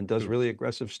dividend, and does Who? really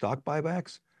aggressive stock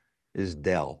buybacks? Is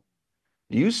Dell.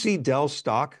 Do you see Dell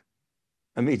stock?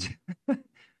 I mean,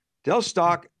 Dell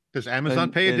stock, Does Amazon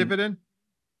and pay a dividend?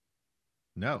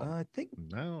 No. I think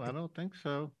No, I don't think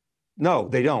so. no,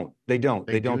 they don't. They don't.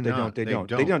 They They do don't. They don't. not. They They don't.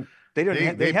 They don't. don't. They don't.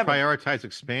 They They haven't. prioritize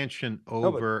expansion No, but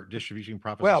over distribution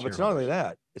profits to well, but it's not only shareholders.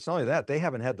 that. It's not only that. They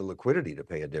haven't had the liquidity to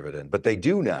pay a dividend, but they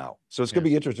do now. So it's going Yeah.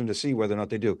 to be interesting to see whether or not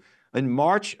they do. In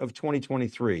March of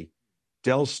 2023,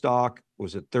 Dell stock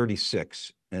was at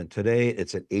 36, and today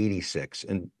it's at 86.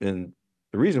 And the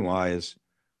reason why is,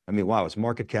 I mean, wow, its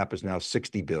market cap is now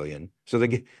 60 billion. So they're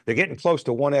getting close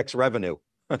to 1x revenue.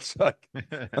 It's like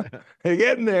they're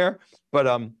getting there.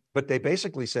 But they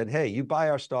basically said, hey, you buy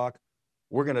our stock,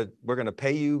 we're gonna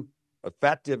pay you a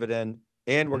fat dividend,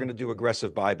 and we're going to do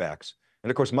aggressive buybacks. And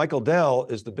of course, Michael Dell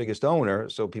is the biggest owner.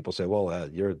 So people say, well,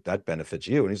 that benefits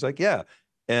you. And he's like, yeah.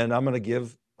 And I'm going to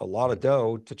give a lot of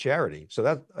dough to charity. So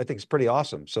that I think is pretty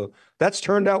awesome. So that's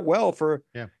turned out well for,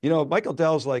 Yeah. Michael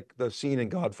Dell's like the scene in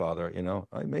Godfather,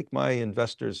 I make my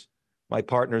investors, my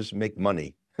partners make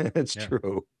money. It's Yeah.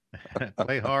 true.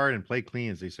 Play hard and play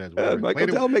clean, as he says. Whatever. Michael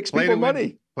Dell makes play people to win,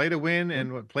 money. play to win,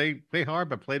 and play hard,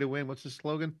 but play to win. What's the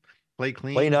slogan? Play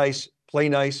Play clean,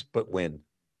 nice, but win.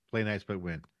 play nice, but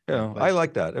win. Yeah, I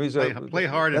like that. I mean, Play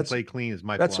hard and play clean is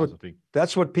my that's philosophy.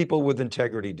 That's what people with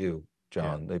integrity do,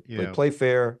 John. Yeah. They play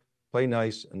fair, play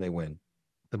nice, and they win.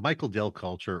 The Michael Dell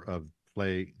culture of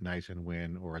play nice and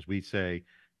win, or as we say,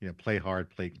 play hard,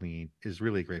 play clean, is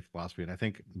really a great philosophy. And I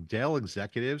think Dell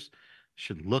executives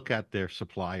should look at their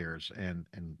suppliers and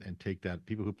take that,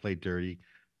 people who play dirty,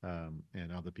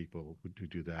 and other people who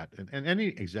do that. And any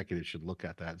executive should look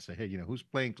at that and say, hey, who's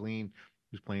playing clean,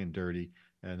 who's playing dirty,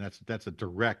 and that's a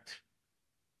direct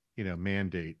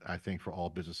mandate, I think, for all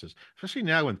businesses, especially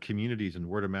now when communities and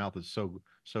word of mouth is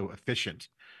so efficient.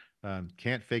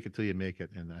 Can't fake it till you make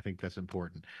it, and I think that's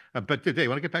important. But today, I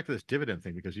want to get back to this dividend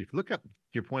thing, because if you look up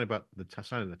your point about the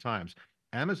sign of the times,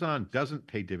 Amazon doesn't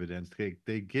pay dividends.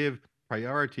 They give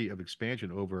priority of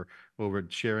expansion over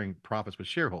sharing profits with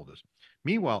shareholders.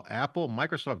 Meanwhile, Apple,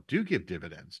 Microsoft do give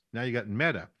dividends. Now you got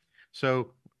Meta,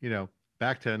 so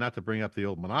back to, not to bring up the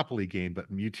old monopoly game, but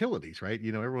utilities, right?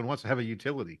 Everyone wants to have a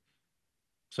utility.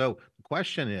 So the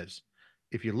question is,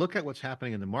 if you look at what's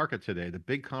happening in the market today, the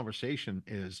big conversation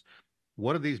is,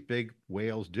 what are these big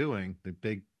whales doing, the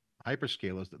big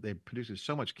hyperscalers that they produce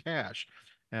so much cash,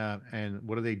 and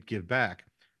what do they give back?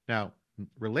 Now,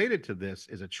 related to this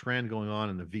is a trend going on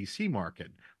in the VC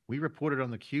market. We reported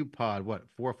on the CUBE pod, 4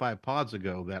 or 5 pods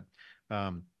ago, that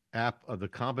the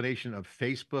combination of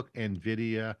Facebook,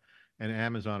 NVIDIA, and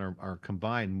Amazon are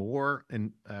combined more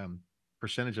in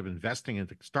percentage of investing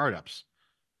into startups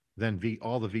than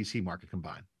all the VC market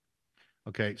combined.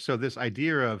 Okay, so this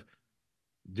idea of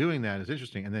doing that is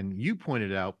interesting. And then you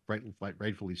pointed out,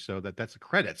 rightfully so, that that's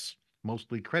credits,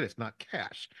 mostly credits, not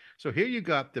cash. So here you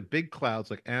got the big clouds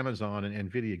like Amazon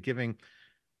and Nvidia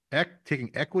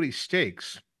taking equity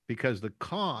stakes because the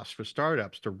cost for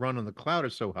startups to run on the cloud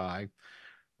is so high.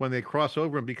 When they cross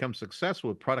over and become successful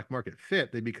with product market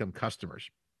fit, they become customers.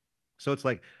 So it's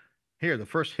like, here, the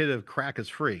first hit of crack is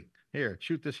free. Here,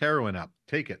 shoot this heroin up,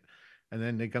 take it. And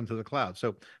then they come to the cloud.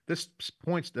 So this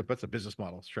points to, that's a business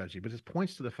model strategy, but this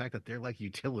points to the fact that they're like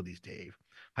utilities, Dave.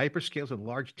 Hyperscales and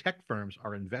large tech firms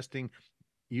are investing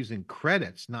using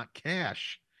credits, not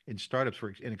cash, in startups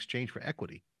in exchange for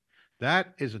equity.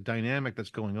 That is a dynamic that's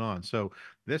going on. So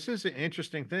this is an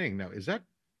interesting thing. Now, is that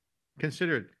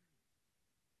considered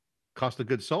cost of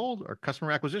goods sold or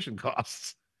customer acquisition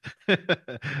costs?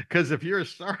 Because if you're a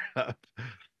startup,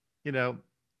 you know,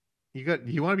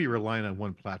 you want to be relying on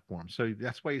one platform. So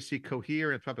that's why you see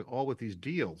Cohere and Topic all with these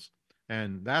deals.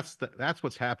 And that's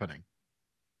what's happening.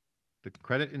 The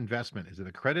credit investment. Is it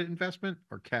a credit investment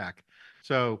or CAC?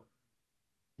 So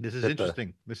this is That the,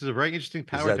 interesting. This is a very interesting is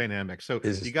power that, dynamic. So you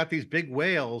is, got these big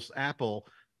whales, Apple,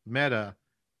 Meta,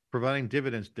 providing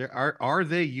dividends. Are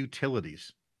they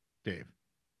utilities, Dave?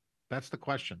 That's the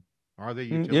question. Are they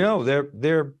you know,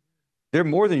 utilities? they're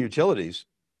more than utilities.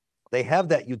 They have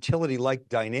that utility-like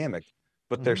dynamic,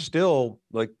 but they're Mm-hmm. still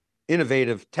like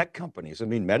innovative tech companies. I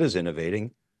mean, Meta's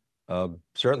innovating.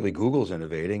 Certainly Google's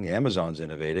innovating. Amazon's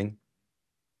innovating.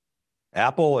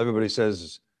 Apple, everybody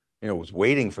says, was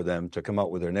waiting for them to come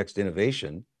out with their next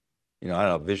innovation. I don't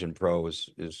know, Vision Pro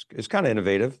is kind of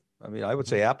innovative. I mean, I would Mm-hmm.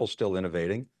 say Apple's still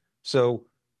innovating. So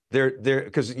they're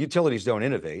because utilities don't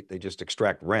innovate, they just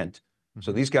extract rent.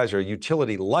 So Mm-hmm. these guys are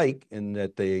utility-like in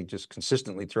that they just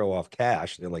consistently throw off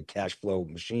cash. They're like cash flow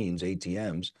machines,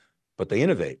 ATMs, but they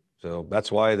innovate. So that's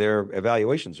why their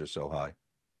evaluations are so high.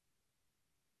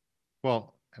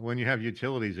 Well, when you have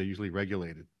utilities, they're usually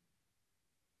regulated,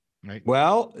 right?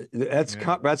 Well, Yeah.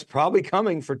 that's probably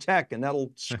coming for tech, and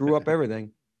that'll screw up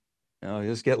everything.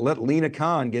 Just let Lena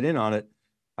Khan get in on it.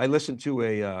 I listened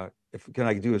to can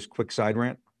I do a quick side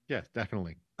rant? Yes,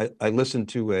 definitely. I listened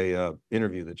to a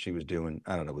interview that she was doing,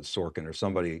 I don't know, with Sorkin or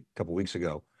somebody a couple weeks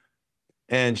ago.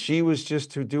 And she was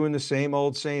just doing the same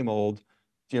old,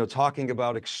 talking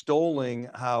about extolling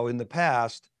how in the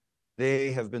past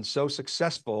they have been so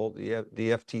successful, the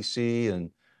FTC and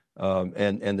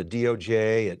the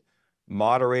DOJ at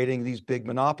moderating these big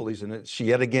monopolies. And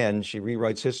yet again, she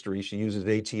rewrites history. She uses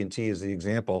AT&T as the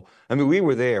example. I mean, we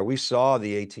were there. We saw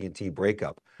the AT&T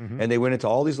breakup, Mm-hmm. and they went into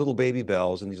all these little baby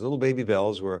bells, and these little baby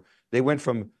bells they went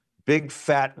from big,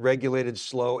 fat, regulated,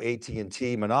 slow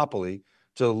AT&T monopoly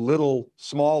to little,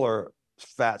 smaller,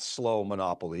 fat, slow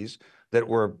monopolies that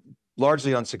were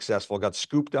largely unsuccessful, got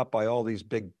scooped up by all these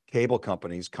big cable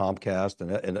companies, Comcast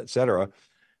and et cetera.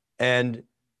 And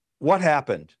what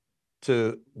happened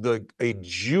to a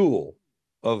jewel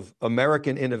of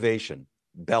American innovation,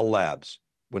 Bell Labs,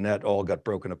 when that all got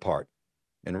broken apart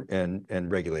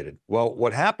and regulated? Well,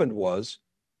 what happened was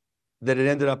that it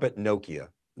ended up at Nokia.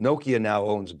 Nokia now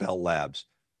owns Bell Labs.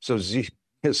 So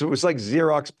it was like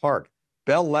Xerox PARC.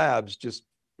 Bell Labs just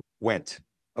went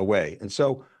away. And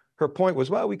so her point was,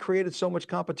 well, we created so much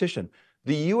competition.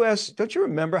 The US, don't you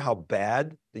remember how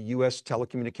bad the US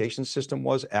telecommunications system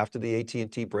was after the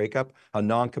AT&T breakup? How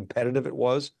non-competitive it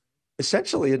was?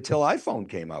 Essentially until iPhone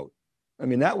came out. I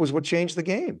mean, that was what changed the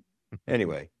game.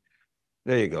 Anyway,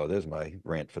 there you go. There's my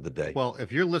rant for the day. Well,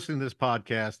 if you're listening to this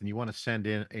podcast and you want to send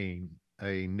in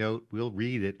a note, we'll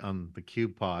read it on the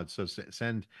Cube Pod. So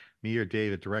send me or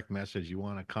Dave a direct message. You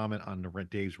want to comment on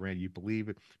Dave's rant, you believe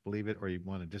it, or you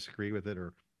want to disagree with it,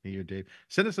 or me or Dave,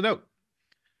 send us a note.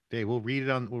 Dave, we'll read it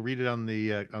on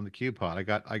the Cube Pod.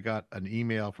 I got an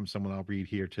email from someone I'll read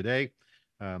here today.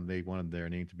 They wanted their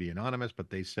name to be anonymous, but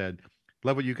they said,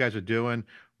 "Love what you guys are doing.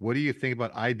 What do you think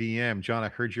about IBM, John? I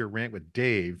heard your rant with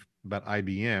Dave about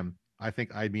IBM. I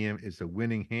think IBM is the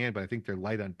winning hand, but I think they're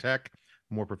light on tech,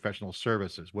 more professional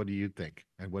services. What do you think?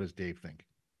 And what does Dave think?"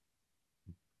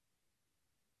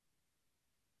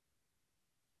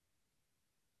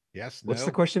 Yes, What's the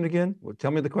no. question again? Well,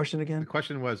 tell me the question The again.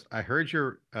 question was, I heard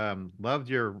your loved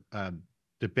your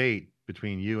debate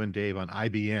between you and Dave on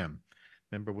IBM.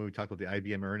 Remember when we talked about the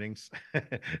IBM earnings?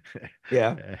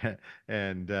 Yeah.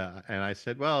 And I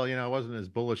said, well, I wasn't as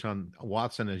bullish on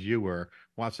Watson as you were,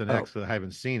 Watson Oh, X, so I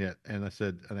haven't seen it. And I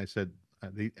said,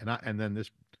 and then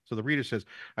this. So the reader says,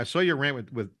 I saw your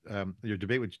rant with your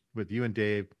debate with you and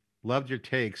Dave. Loved your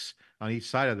takes on each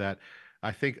side of that.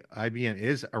 I think IBM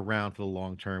is around for the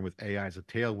long term with AI as a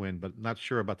tailwind, but not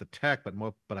sure about the tech, but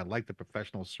I like the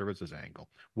professional services angle.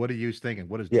 What do you think, and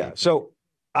what does yeah. Dave think? So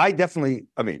I definitely,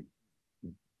 I mean,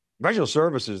 professional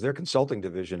services, their consulting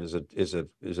division is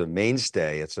a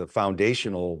mainstay. It's a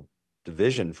foundational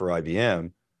division for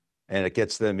IBM, and it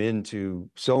gets them into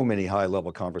so many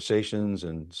high-level conversations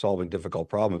and solving difficult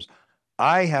problems.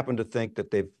 I happen to think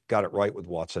that they've got it right with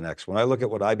Watson X. When I look at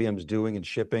what IBM's doing in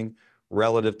shipping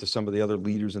relative to some of the other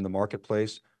leaders in the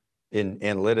marketplace, in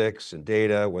analytics and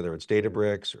data, whether it's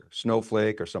Databricks or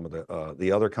Snowflake or some of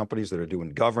the other companies that are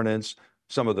doing governance,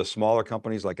 some of the smaller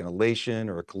companies like an Elation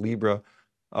or a Calibra,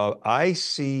 I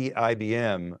see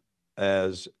IBM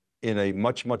as in a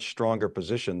much, much stronger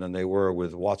position than they were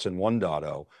with Watson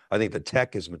 1.0. I think the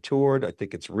tech is matured. I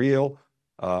think it's real.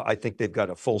 I think they've got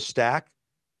a full stack,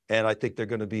 and I think they're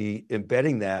going to be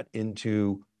embedding that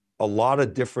into a lot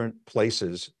of different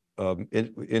places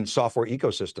in software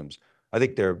ecosystems. I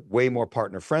think they're way more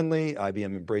partner friendly.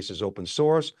 IBM embraces open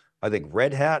source. I think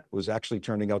Red Hat was actually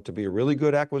turning out to be a really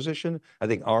good acquisition. I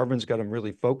think Arvind's got them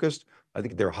really focused. I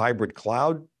think their hybrid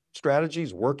cloud strategy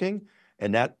is working,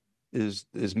 and that is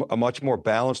a much more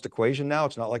balanced equation now.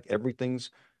 It's not like everything's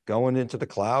going into the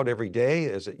cloud every day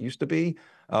as it used to be.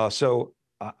 So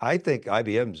I think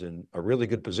IBM's in a really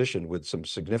good position with some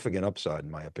significant upside, in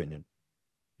my opinion.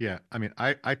 Yeah, I mean,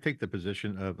 I take the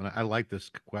position of, and I like this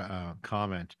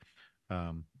comment.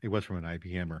 It was from an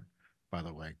IBMer, by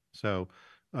the way. So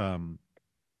um,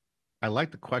 I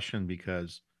like the question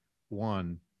because,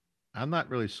 one, I'm not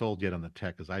really sold yet on the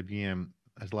tech because IBM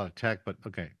has a lot of tech, but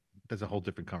okay, that's a whole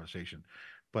different conversation.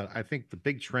 But I think the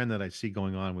big trend that I see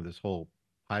going on with this whole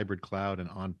hybrid cloud and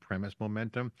on-premise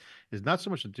momentum is not so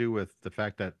much to do with the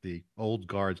fact that the old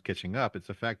guard's catching up. It's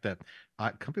the fact that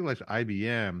companies like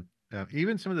IBM,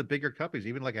 even some of the bigger companies,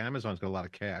 even like Amazon's got a lot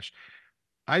of cash.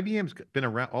 IBM's been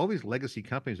around. All these legacy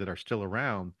companies that are still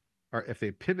around are, if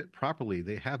they pivot properly,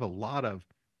 they have a lot of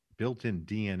built-in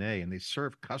DNA, and they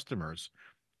serve customers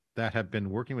that have been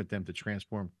working with them to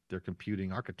transform their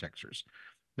computing architectures.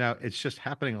 Now, it's just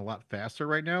happening a lot faster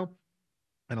right now,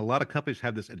 and a lot of companies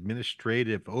have this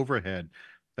administrative overhead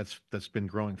that's been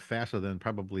growing faster than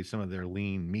probably some of their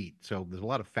lean meat. So there's a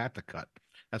lot of fat to cut.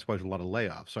 That's why there's a lot of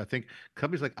layoffs. So I think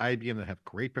companies like IBM that have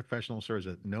great professional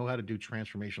services that know how to do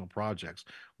transformational projects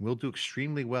will do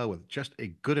extremely well with just a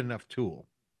good enough tool.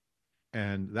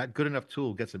 And that good enough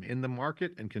tool gets them in the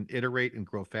market and can iterate and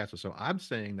grow faster. So I'm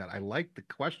saying that I like the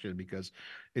question because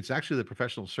it's actually the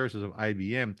professional services of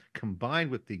IBM combined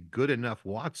with the good enough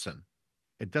Watson.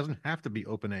 It doesn't have to be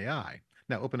OpenAI.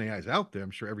 Now, OpenAI is out there.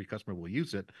 I'm sure every customer will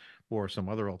use it, or some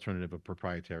other alternative of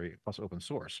proprietary plus open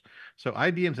source. So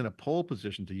IBM's in a pole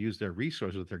position to use their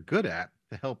resources that they're good at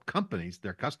to help companies,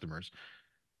 their customers,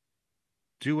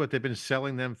 do what they've been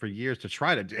selling them for years to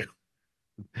try to do.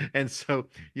 And so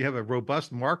you have a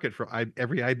robust market for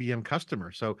every IBM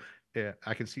customer. So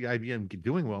I can see IBM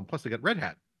doing well. And plus, they got Red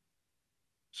Hat.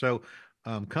 So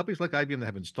companies like IBM that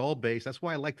have installed base. That's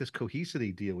why I like this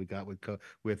Cohesity deal we got with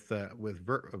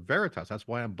Veritas. That's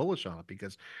why I'm bullish on it,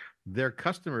 because their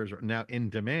customers are now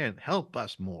in demand. Help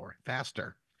us more,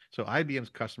 faster. So IBM's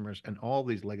customers and all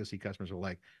these legacy customers are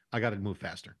like, I got to move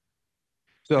faster.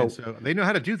 And So, so they know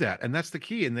how to do that. And that's the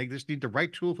key. And they just need the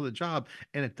right tool for the job.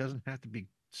 And it doesn't have to be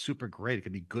super great. It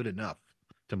can be good enough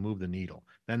to move the needle.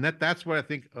 And that's what I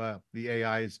think the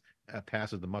AIs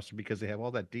passes the muster, because they have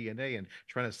all that DNA and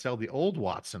trying to sell the old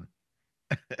Watson.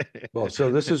 well, so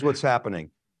this is what's happening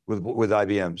with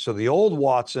IBM. So the old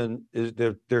Watson is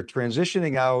they're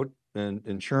transitioning out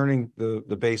and churning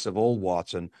the base of old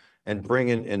Watson and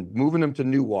bringing and moving them to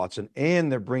new Watson,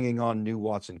 and they're bringing on new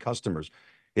Watson customers.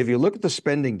 If you look at the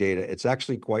spending data, it's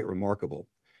actually quite remarkable.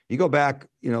 You go back,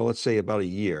 let's say about a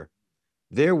year,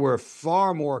 there were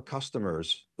far more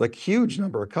customers, like huge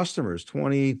number of customers,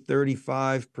 20,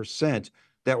 35%,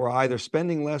 that were either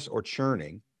spending less or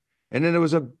churning. And then there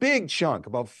was a big chunk,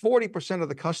 about 40% of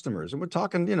the customers, and we're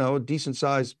talking, a decent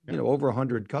size, over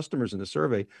 100 customers in the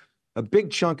survey, a big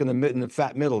chunk in the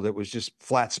fat middle that was just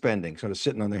flat spending, sort of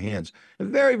sitting on their hands. A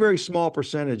very, very small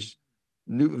percentage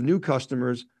new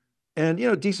customers, and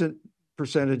decent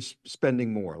percentage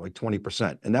spending more, like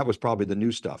 20%. And that was probably the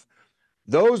new stuff.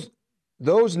 Those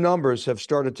numbers have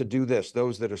started to do this,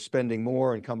 those that are spending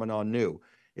more and coming on new.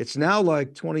 It's now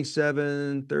like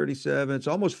 27, 37, it's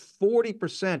almost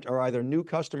 40% are either new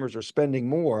customers or spending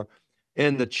more,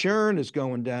 and the churn is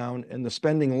going down and the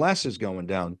spending less is going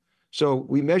down. So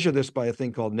we measure this by a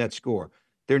thing called net score.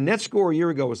 Their net score a year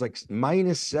ago was like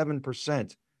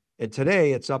 -7%. And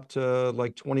today it's up to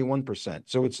like 21%.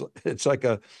 So it's like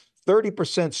a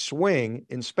 30% swing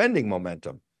in spending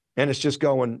momentum, and it's just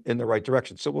going in the right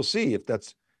direction. So we'll see if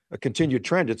that's a continued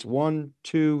trend. It's 1,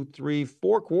 2, 3,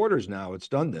 4 quarters now it's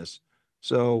done this.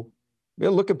 So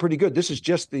they're looking pretty good. This is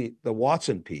just the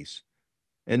Watson piece.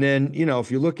 And then,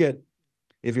 if you look at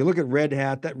Red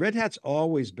Hat, that Red Hat's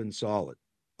always been solid,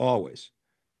 always.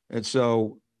 And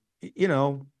so,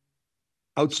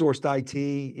 outsourced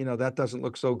IT, that doesn't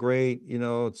look so great.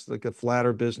 It's like a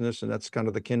flatter business, and that's kind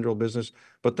of the Kyndryl business.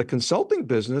 But the consulting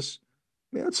business,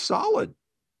 it's solid.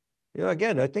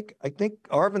 Again, I think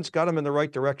Arvind's got him in the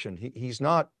right direction. He's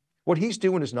not, what he's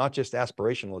doing is not just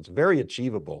aspirational. It's very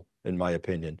achievable, in my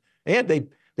opinion. And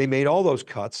they made all those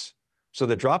cuts, so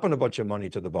they're dropping a bunch of money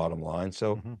to the bottom line.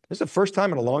 So this is the first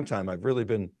time in a long time I've really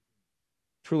been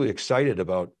truly excited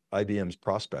about IBM's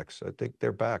prospects. I think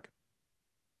they're back.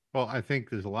 Well, I think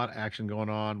there's a lot of action going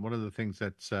on. One of the things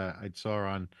that I saw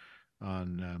on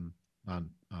on on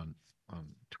on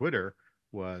Twitter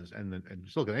was, and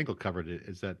SiliconANGLE covered it,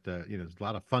 is that there's a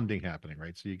lot of funding happening,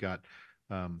 right? So you got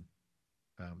um,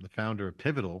 the founder of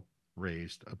Pivotal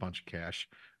raised a bunch of cash.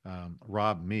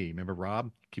 Rob Mee, remember Rob,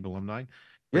 CUBE alumni,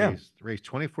 Yeah. raised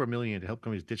 24 million to help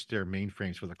companies ditch their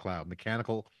mainframes for the cloud.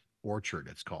 Mechanical Orchard,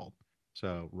 it's called.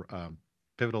 So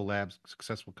Pivotal Labs,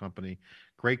 successful company,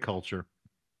 great culture.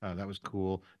 That was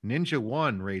cool. Ninja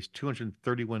One raised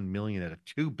 231 million at a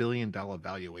 $2 billion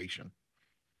valuation.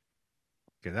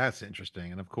 Okay, that's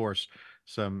interesting. And of course,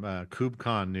 some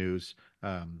KubeCon news.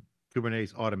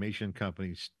 Kubernetes automation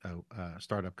companies,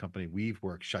 startup company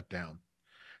Weaveworks shut down.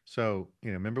 So,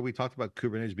 remember we talked about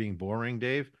Kubernetes being boring,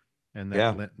 Dave, and that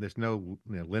Yeah. there's no,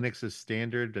 Linux is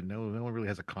standard, and no one really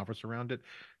has a conference around it.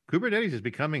 Kubernetes is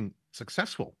becoming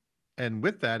successful, and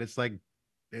with that, it's like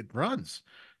it runs.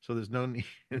 So there's no need,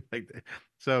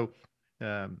 so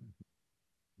um,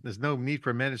 there's no need for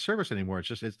a managed service anymore.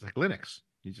 It's like Linux.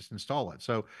 You just install it.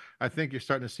 So I think you're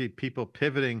starting to see people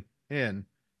pivoting in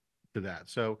to that.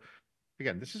 So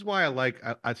again, this is why I like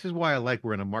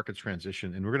we're in a market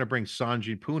transition, and we're going to bring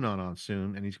Sanjay Poonan on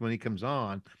soon. And when he comes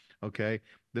on, okay,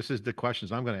 this is the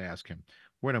questions I'm going to ask him.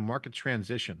 We're in a market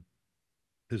transition.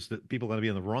 Is that people going to be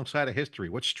on the wrong side of history?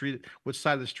 Which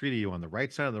side of the street are you on? The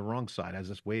right side or the wrong side as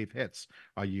this wave hits?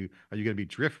 Are you going to be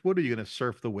driftwood, or are you going to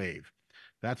surf the wave?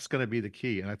 That's going to be the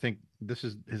key. And I think this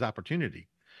is his opportunity.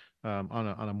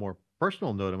 On a more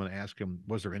personal note, I'm going to ask him,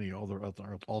 was there any other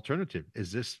alternative?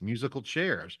 Is this musical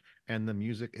chairs? And the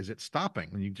music, is it stopping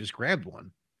when you just grabbed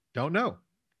one? Don't know.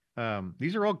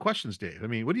 These are all questions, Dave. I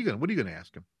mean, what are you going to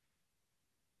ask him?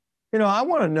 I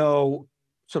want to know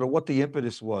sort of what the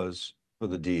impetus was for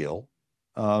the deal,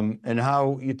 and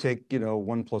how you take,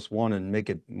 1+1 and make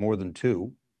it more than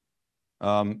 2.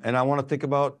 And I want to think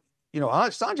about,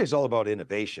 Sanjay's all about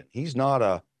innovation. He's not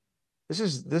a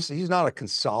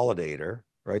consolidator,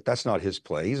 right? That's not his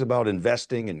play. He's about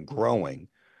investing and growing.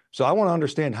 So I want to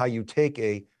understand how you take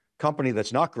a company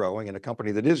that's not growing and a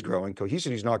company that is growing.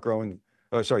 Cohesity's not growing.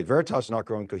 Veritas is not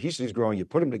growing. Cohesity's growing. You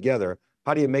put them together.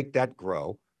 How do you make that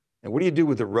grow? And what do you do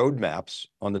with the roadmaps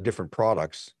on the different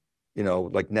products,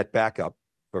 like Net Backup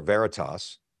for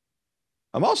Veritas?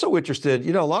 I'm also interested,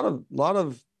 a lot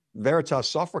of Veritas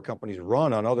software companies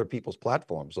run on other people's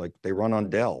platforms, like they run on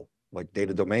Dell, like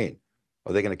Data Domain.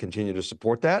 Are they going to continue to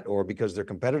support that? Or because they're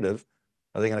competitive,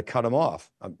 are they going to cut them off?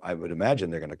 I would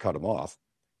imagine they're going to cut them off,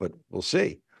 but we'll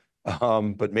see.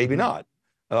 But maybe not.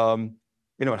 And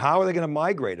how are they going to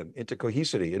migrate them into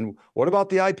Cohesity? And what about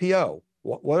the IPO?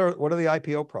 What are the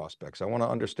IPO prospects? I want to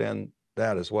understand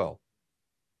that as well.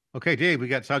 Okay, Dave, we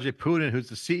got Sanjay Poonan, who's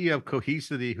the CEO of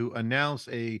Cohesity, who announced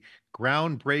a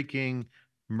groundbreaking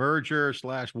merger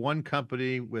 / one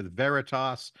company with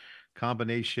Veritas,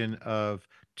 combination of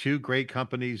two great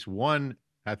companies. One,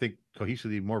 I think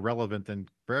Cohesity more relevant than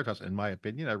Veritas, in my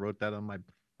opinion. I wrote that on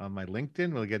my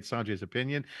LinkedIn. We'll get Sanjay's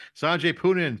opinion. Sanjay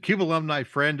Poonan, CUBE alumni,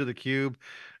 friend of the CUBE.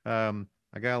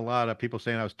 I got a lot of people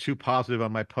saying I was too positive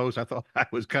on my post. I thought I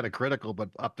was kind of critical, but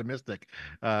optimistic.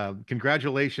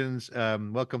 Congratulations.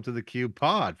 Welcome to the CUBE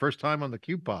pod. First time on the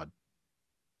CUBE pod.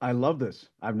 I love this.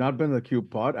 I've not been on the CUBE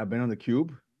pod. I've been on the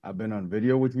CUBE. I've been on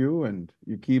video with you, and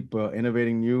you keep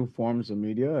innovating new forms of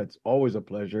media. It's always a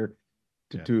pleasure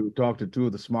to talk to two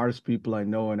of the smartest people I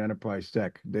know in enterprise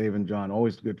tech, Dave and John.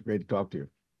 Always great to talk to you.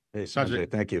 Hey, Sanjay,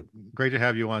 thank you. Great to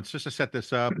have you on. Just to set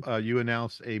this up, you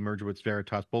announced a merger with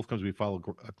Veritas. Both companies we follow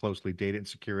closely: data and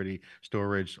security,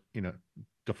 storage.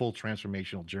 The full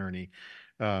transformational journey.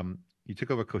 You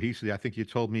took over Cohesity. I think you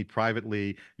told me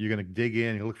privately you're going to dig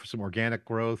in, you look for some organic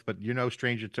growth, but you're no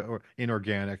stranger to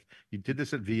inorganic. You did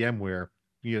this at VMware.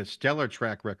 You had a stellar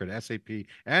track record at SAP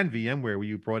and VMware, where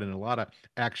you brought in a lot of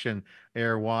action,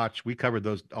 AirWatch. We covered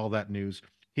all that news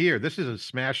here. This is a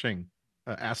smashing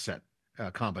asset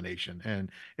combination, and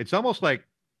it's almost like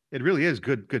it really is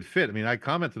good fit. I mean, I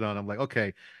commented on. I'm like,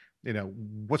 okay,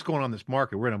 what's going on in this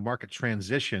market? We're in a market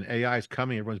transition. AI is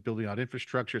coming. Everyone's building out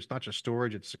infrastructure. It's not just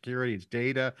storage, it's security, it's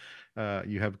data.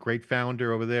 You have a great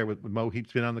founder over there with Mo.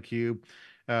 He's been on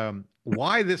theCUBE.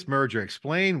 Why this merger?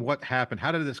 Explain what happened.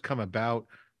 How did this come about?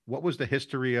 What was the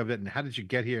history of it, and how did you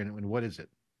get here, and what is it?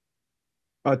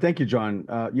 Thank you, John.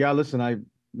 Yeah, listen, I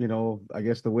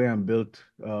guess the way I'm built,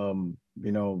 I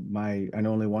know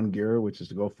only one gear, which is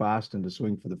to go fast and to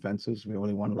swing for the fences. We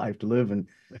only one life to live, and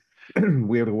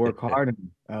we have to work hard.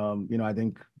 And I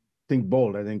think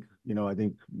bold. I think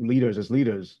leaders as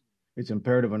leaders, it's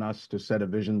imperative on us to set a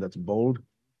vision that's bold.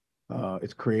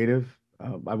 It's creative.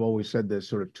 I've always said there's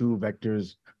sort of two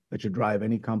vectors that should drive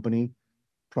any company: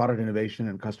 product innovation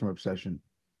and customer obsession.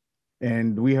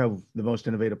 And we have the most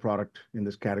innovative product in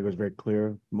this category. It's very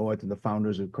clear. Moet and the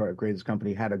founders who created this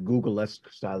company had a Google-esque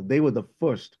style. They were the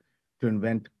first to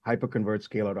invent hyperconverged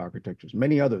scale-out architectures.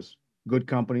 Many others, good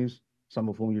companies, some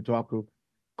of whom you talk to,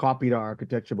 copied our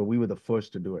architecture, but we were the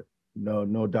first to do it.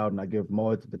 No doubt. And I give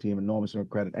Moet and the team enormous amount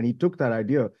of credit. And he took that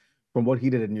idea from what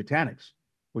he did at Nutanix,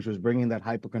 which was bringing that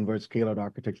hyperconverged scale-out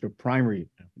architecture to primary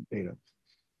data.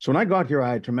 So when I got here,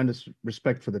 I had tremendous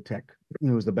respect for the tech.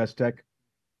 It was the best tech.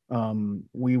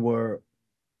 We were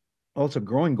also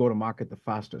growing go-to-market the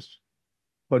fastest,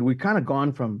 but we kind of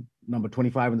gone from number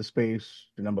 25 in the space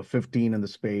to number 15 in the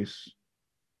space.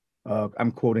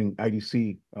 I'm quoting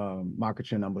IDC market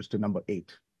share numbers to number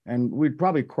 8, and we'd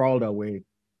probably crawled our way,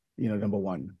 number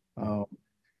 1.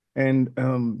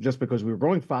 Just because we were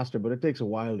growing faster, but it takes a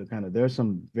while to there's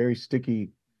some very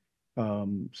sticky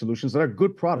solutions that are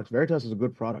good products. Veritas is a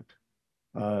good product.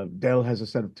 Dell has a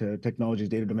set of technologies,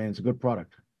 data domain. It's a good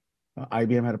product.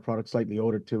 IBM had a product slightly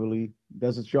older, Tivoli,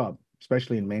 does its job,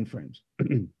 especially in mainframes.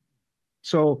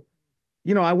 So,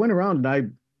 I went around and I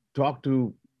talked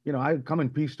to, I come in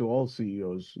peace to all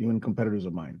CEOs, even competitors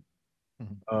of mine.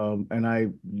 And I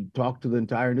talked to the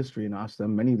entire industry and asked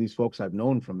them, many of these folks I've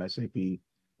known from SAP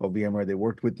or VMware, they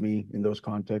worked with me in those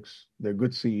contexts. They're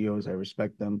good CEOs. I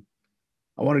respect them.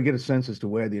 I want to get a sense as to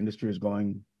where the industry is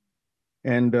going.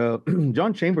 And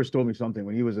John Chambers told me something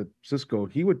when he was at Cisco.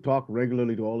 He would talk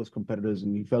regularly to all his competitors,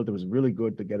 and he felt it was really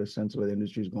good to get a sense of where the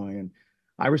industry is going. And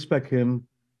I respect him.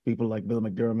 People like Bill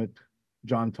McDermott,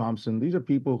 John Thompson. These are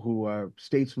people who are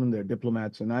statesmen, they're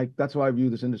diplomats, and that's how I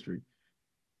view this industry.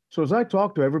 So as I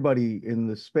talk to everybody in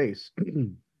this space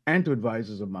and to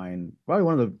advisors of mine, probably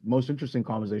one of the most interesting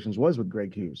conversations was with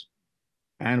Greg Hughes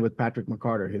and with Patrick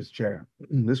McCarter, his chair.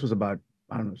 This was about,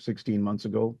 16 months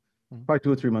ago. Probably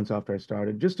 2 or 3 months after I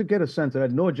started, just to get a sense. I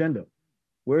had no agenda.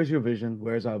 Where's your vision?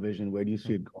 Where's our vision? Where do you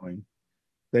see it going?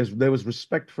 There was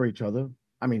respect for each other.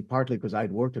 I mean, partly because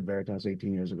I'd worked at Veritas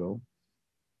 18 years ago.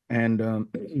 And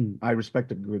I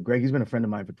respected Greg. He's been a friend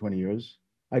of mine for 20 years.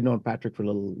 I'd known Patrick for a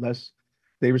little less.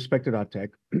 They respected our tech.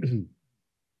 And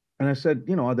I said,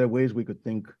 are there ways we could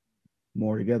think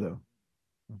more together?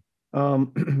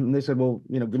 And they said, well,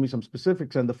 give me some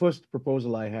specifics. And the first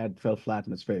proposal I had fell flat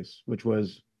in its face, which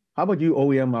was, how about you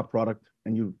OEM our product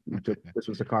and you took, this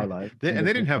was a Carlisle. And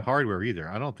they didn't have hardware either.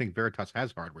 I don't think Veritas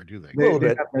has hardware, do they? A little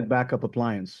bit. Have that backup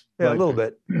appliance. Yeah, a little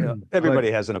bit. Yeah.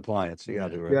 Everybody has an appliance. You got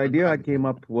to do it. The idea I came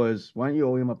up was, why don't you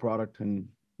OEM a product and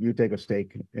you take a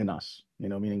stake in us?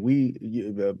 Meaning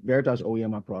Veritas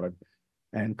OEM our product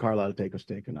and Carlisle take a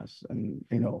stake in us. And,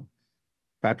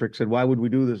 Patrick said, why would we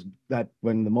do this? That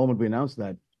when the moment we announced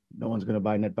that, no one's going to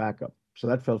buy net backup. So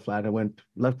that fell flat. I went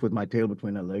left with my tail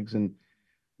between our legs. And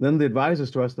then the advisors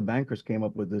to us, the bankers, came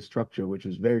up with this structure, which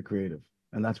is very creative.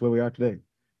 And that's where we are today.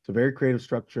 It's a very creative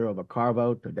structure of a carve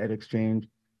out, a debt exchange,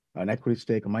 an equity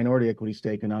stake, a minority equity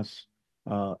stake in us,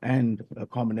 and a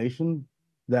combination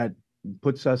that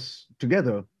puts us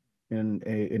together in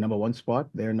a number 1 spot.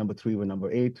 They're number 3, we're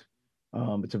number 8.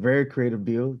 It's a very creative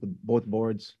deal. Both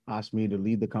boards asked me to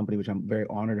lead the company, which I'm very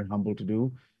honored and humbled to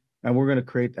do. And we're going to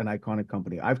create an iconic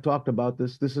company. I've talked about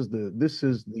this. This is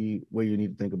the way you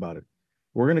need to think about it.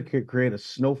 We're going to create a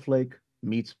Snowflake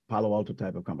meets Palo Alto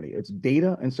type of company. It's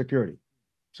data and security.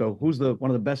 So who's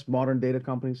one of the best modern data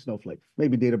companies? Snowflake.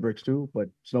 Maybe Databricks too, but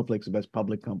Snowflake's the best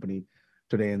public company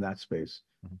today in that space.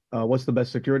 What's the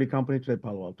best security company today?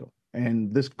 Palo Alto.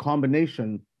 And this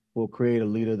combination will create a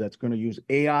leader that's going to use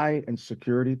AI and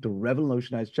security to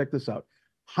revolutionize. Check this out.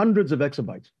 Hundreds of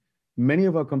exabytes. Many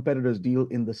of our competitors deal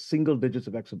in the single digits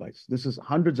of exabytes. This is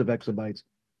hundreds of exabytes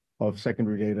of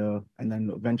secondary data and then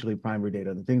eventually primary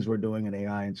data, the things we're doing in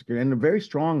AI and security. And a very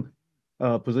strong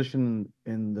position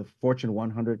in the Fortune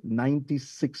 100,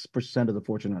 96% of the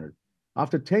Fortune 100.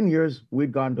 After 10 years,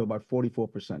 we'd gone to about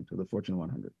 44% of the Fortune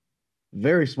 100.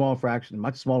 Very small fraction,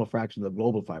 much smaller fraction of the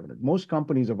global 500. Most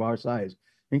companies of our size,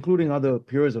 including other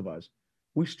peers of us,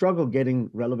 we struggle getting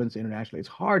relevance internationally. It's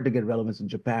hard to get relevance in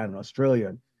Japan and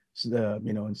Australia,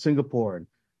 and Singapore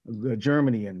and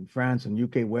Germany and France and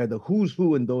UK, where the who's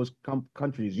who in those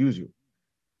countries use you.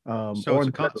 So Or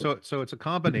it's in a so it's a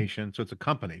combination. So it's a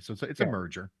company. So it's a yeah,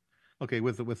 merger. Okay,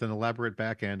 with an elaborate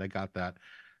back end. I got that.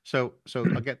 So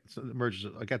I get so the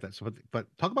mergers. I get that. So but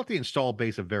talk about the install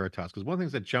base of Veritas, because one of the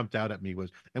things that jumped out at me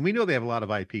was, and we know they have a lot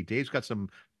of IP. Dave's got some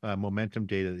momentum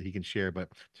data that he can share, but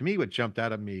to me, what jumped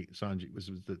out at me, Sanjay,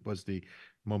 was the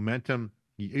momentum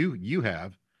you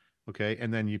have. Okay,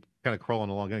 and then you kind of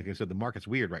crawling along. Like I said, the market's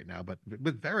weird right now, but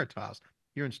with Veritas,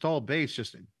 your install base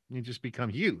you just become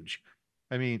huge.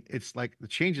 I mean, it's like the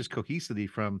changes cohesively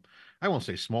from, I won't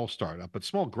say small startup, but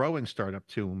small growing startup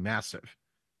to massive.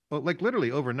 Well, like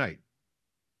literally overnight.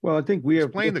 well, I think we have.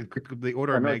 Explain the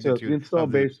order I of know it's a magnitude install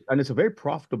of the. base, and it's a very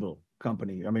profitable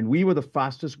company. I mean, we were the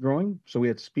fastest growing, so we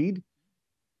had speed,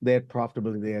 they had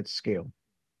profitability, they had scale.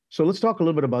 So let's talk a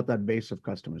little bit about that base of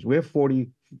customers. We have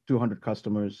 4,200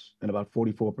 customers and about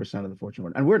 44% of the Fortune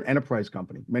 100. And we're an enterprise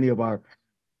company. Many of our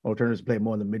alternatives play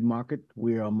more in the mid-market.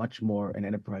 We are much more an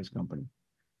enterprise company.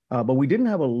 But we didn't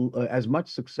have as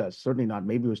much success, certainly not.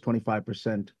 Maybe it was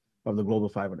 25% of the Global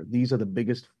 500. These are the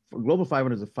biggest, Global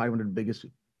 500 is the 500 biggest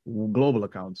global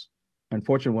accounts, and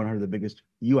Fortune 100 the biggest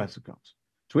US accounts.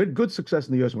 So we had good success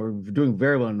in the US, and we're doing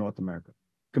very well in North America,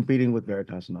 competing with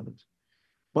Veritas and others.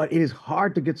 But it is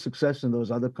hard to get success in those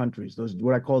other countries, those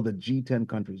what I call the G10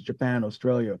 countries, Japan,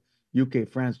 Australia, UK,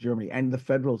 France, Germany, and the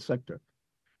federal sector,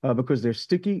 because they're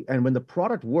sticky. And when the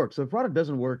product works, if the product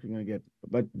doesn't work, you're going to get,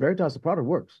 but Veritas, the product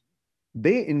works.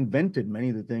 They invented many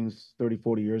of the things 30,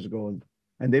 40 years ago.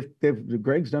 And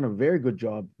Greg's done a very good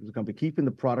job as a company, keeping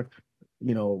the product,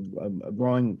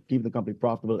 growing, keeping the company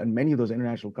profitable, and many of those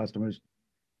international customers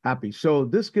happy. So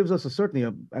this gives us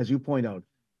certainly, as you point out,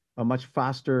 a much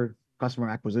faster customer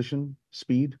acquisition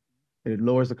speed. It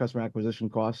lowers the customer acquisition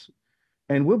costs.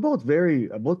 And we're both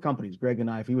both companies, Greg and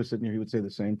I, if he was sitting here, he would say the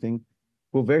same thing.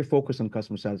 We're very focused on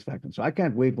customer satisfaction. So I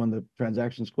can't wait when the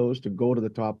transaction's closed to go to the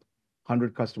top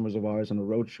 100 customers of ours on a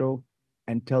roadshow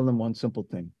and tell them one simple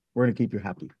thing. We're going to keep you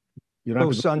happy. You don't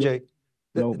have to Sanjay,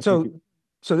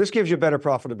 so this gives you better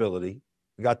profitability.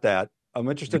 We got that. I'm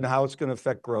interested in how it's going to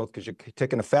affect growth, because you're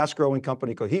taking a fast-growing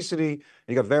company, Cohesity,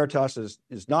 you got Veritas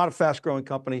is not a fast-growing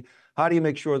company. How do you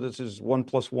make sure this is 1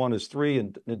 + 1 is 3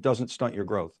 and it doesn't stunt your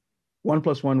growth? 1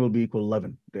 + 1 will be equal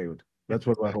 11, David. That's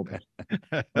what my hope is.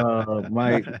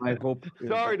 My hope.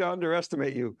 Sorry to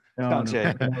underestimate you, No,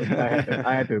 Sanjay. no.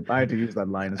 I had to use that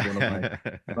line as one of my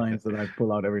lines that I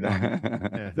pull out every now and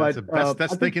then. Yeah,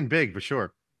 that's thinking big for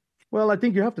sure. Well, I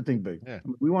think you have to think big. Yeah.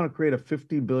 We want to create a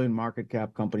 50 billion market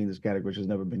cap company in this category, which has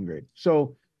never been great.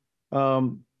 So,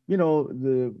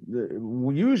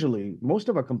 usually most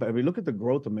of our competitors, we look at the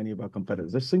growth of many of our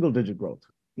competitors, they're single digit growth.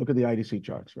 Look at the IDC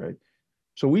charts, right?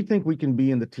 So we think we can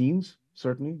be in the teens,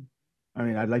 certainly. I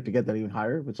mean, I'd like to get that even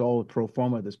higher. It's all pro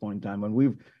forma at this point in time. And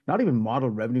we've not even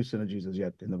modeled revenue synergies as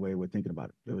yet in the way we're thinking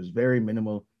about it. It was very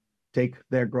minimal. Take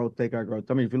their growth, take our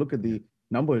growth. I mean, if you look at the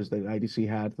numbers that IDC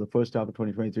had for the first half of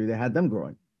 2023, they had them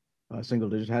growing. Single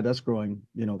digits, had us growing,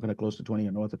 kind of close to 20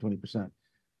 or north of 20%.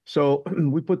 So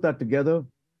we put that together.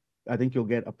 I think you'll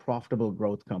get a profitable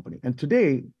growth company. And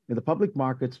today, the public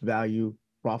markets value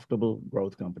profitable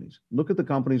growth companies. Look at the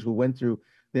companies who went through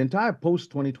the entire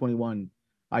post-2021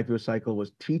 IPO cycle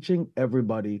was teaching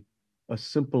everybody a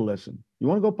simple lesson. You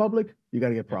want to go public, you got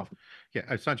to get profitable. Yeah,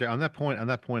 Sanjay, on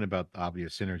that point about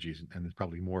obvious synergies, and there's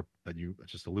probably more that you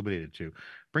just illuminated to,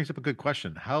 brings up a good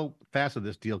question. How fast did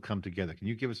this deal come together? Can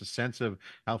you give us a sense of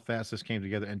how fast this came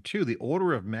together? And two, the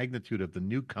order of magnitude of the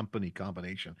new company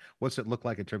combination. What's it look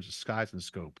like in terms of size and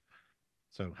scope?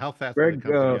 So how fast did it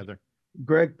come together?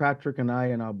 Greg, Patrick, and I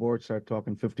and our board started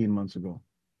talking 15 months ago.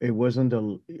 It wasn't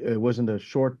a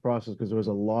short process because there was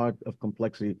a lot of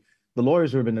complexity. The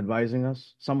lawyers who have been advising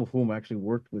us, some of whom actually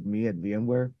worked with me at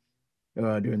VMware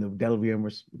during the Dell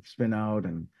VMware spin out,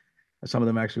 and some of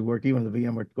them actually worked even the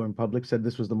VMware going public, said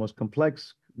this was the most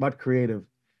complex but creative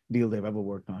deal they've ever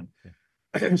worked on.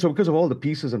 Yeah. So because of all the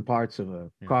pieces and parts of a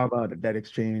carve out, a debt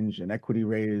exchange, an equity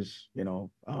raise,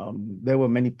 there were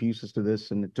many pieces to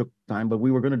this, and it took time. But we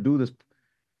were going to do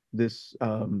this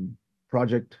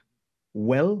project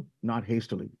well, not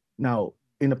hastily. Now,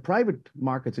 in the private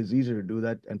markets, it's easier to do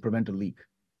that and prevent a leak.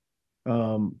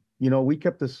 We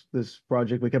kept this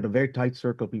project, we kept a very tight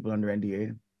circle of people under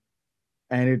NDA,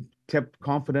 and it kept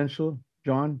confidential,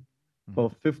 John, for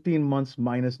 15 months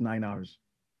minus 9 hours.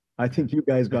 I think you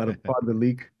guys got a part of the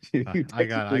leak. I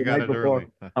got it early.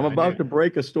 I'm about to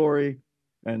break a story,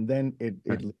 and then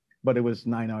but it was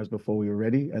 9 hours before we were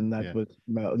ready, and that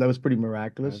was pretty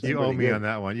miraculous. You owe me on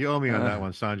that one. You owe me on that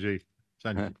one, Sanjay.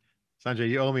 Sanjay,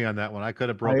 you owe me on that one. I could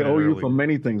have I broken it owe you early. for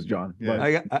many things, John,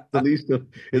 Yeah. but the least of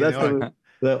that's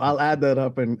I'll add that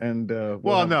up and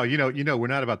well, no, we're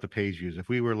not about the page views. If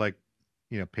we were like,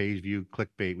 page view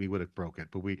clickbait, we would have broke it.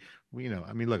 But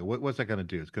I mean, look, what's that going to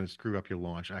do? It's going to screw up your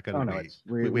launch. I got to wait.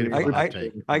 We waited for the hot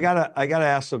take. I gotta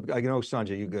ask some. I know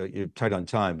Sanjay, you're tight on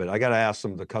time, but I gotta ask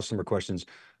some of the customer questions.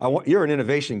 You're an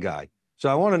innovation guy, so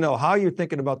I want to know how you're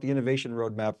thinking about the innovation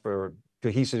roadmap for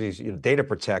Cohesity's data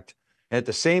protect, and at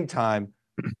the same time,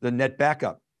 the net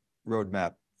backup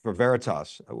roadmap for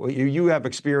Veritas. You have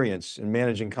experience in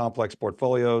managing complex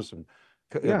portfolios and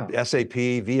SAP,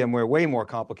 VMware, way more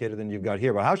complicated than you've got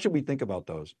here. But how should we think about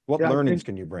those? What learnings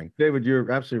can you bring? David,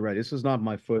 you're absolutely right. This is not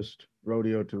my first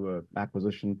rodeo to an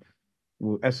acquisition.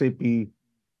 SAP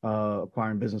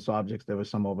acquiring business objects, there was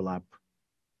some overlap.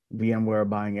 VMware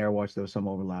buying AirWatch, there was some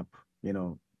overlap.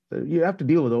 You have to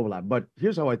deal with overlap. But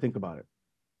here's how I think about it.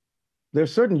 There are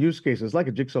certain use cases, like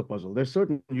a jigsaw puzzle. There's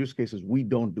certain use cases we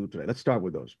don't do today. Let's start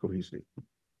with those, Cohesity.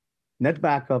 Net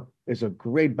backup is a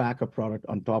great backup product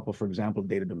on top of, for example,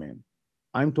 data domain.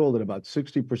 I'm told that about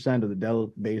 60% of the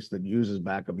Dell base that uses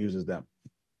backup uses them.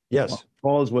 Yes. Well,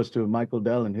 calls was to Michael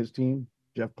Dell and his team,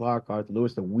 Jeff Clark, Arthur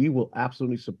Lewis, that we will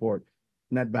absolutely support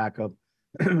net backup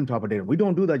on top of data. We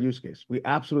don't do that use case. We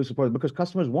absolutely support it because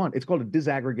customers want, it's called a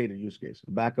disaggregated use case,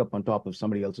 backup on top of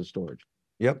somebody else's storage.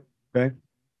 Yep. Okay.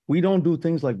 We don't do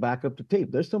things like backup to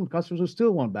tape. There's some customers who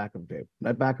still want backup tape.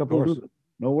 Net backup will do it.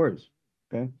 No worries.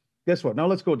 Okay. Guess what? Now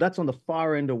let's go. That's on the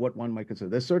far end of what one might consider.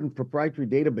 There's certain proprietary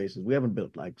databases we haven't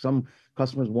built. Like some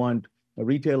customers want, a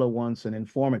retailer wants an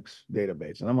Informix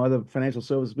database, and some other financial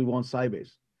services we want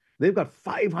Sybase. They've got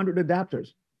 500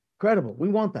 adapters. Incredible. We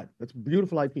want that. That's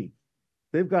beautiful IP.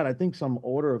 They've got, I think, some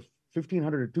order of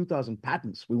 1,500 or 2,000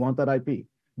 patents. We want that IP.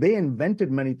 They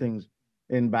invented many things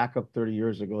in backup 30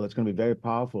 years ago that's going to be very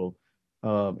powerful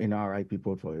in our IP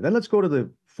portfolio. Then let's go to the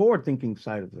forward-thinking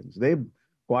side of things. They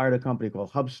acquired a company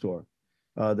called HubStore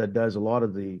that does a lot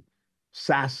of the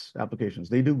SaaS applications.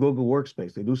 They do Google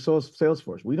Workspace. They do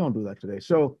Salesforce. We don't do that today.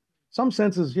 So some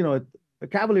senses, a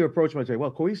cavalier approach might say,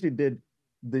 well, Cohesity did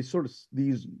these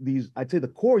I'd say the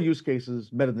core use cases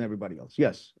better than everybody else.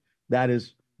 Yes, that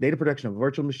is data protection of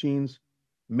virtual machines,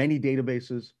 many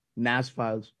databases, NAS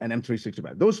files, and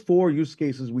M365. Those 4 use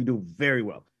cases we do very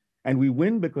well. And we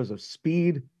win because of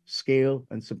speed, scale,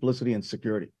 and simplicity and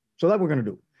security. So that we're going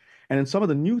to do. And in some of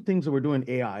the new things that we're doing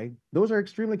AI, those are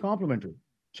extremely complementary.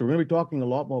 So we're going to be talking a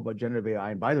lot more about generative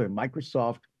AI. And by the way,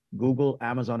 Microsoft, Google,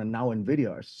 Amazon, and now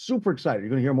NVIDIA are super excited. You're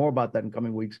going to hear more about that in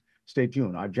coming weeks. Stay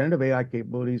tuned. Our generative AI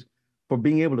capabilities for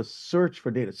being able to search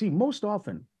for data. See, most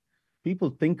often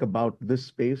people think about this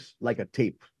space like a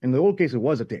tape. In the old case, it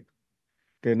was a tape.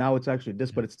 Okay, now it's actually this,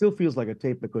 but it still feels like a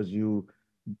tape because you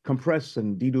compress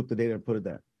and dedupe the data and put it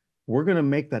there. We're going to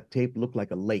make that tape look like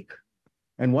a lake.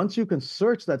 And once you can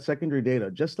search that secondary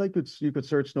data, just like you could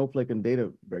search Snowflake and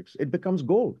Databricks, it becomes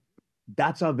gold.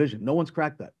 That's our vision. No one's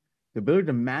cracked that. The ability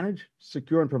to manage,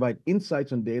 secure, and provide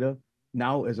insights on data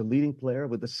now as a leading player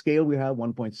with the scale we have,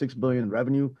 1.6 billion in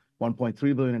revenue,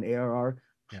 1.3 billion in ARR,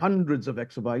 hundreds of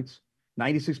exabytes,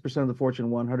 96% of the Fortune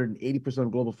 100, and 80%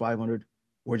 of Global 500.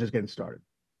 We're just getting started.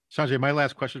 Sanjay, my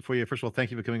last question for you. First of all,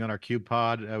 thank you for coming on our CUBE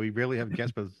pod. We rarely have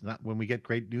guests, but when we get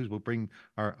great news, we'll bring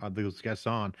those guests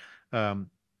on.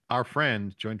 Our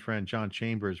joint friend, John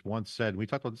Chambers once said, we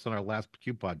talked about this on our last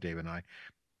CUBE pod, Dave and I,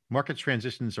 market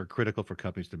transitions are critical for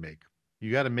companies to make.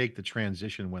 You got to make the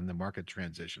transition when the market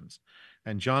transitions.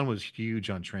 And John was huge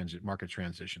on market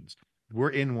transitions. We're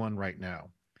in one right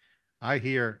now. I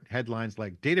hear headlines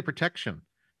like data protection,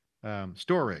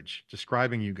 storage,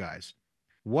 describing you guys.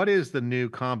 What is the new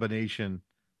combination,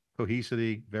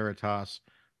 Cohesity, Veritas?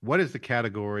 What is the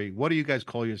category? What do you guys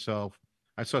call yourself?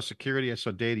 I saw security, I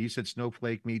saw data. You said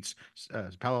Snowflake meets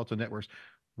Palo Alto Networks.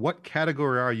 What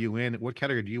category are you in? What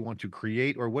category do you want to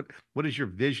create? Or what is your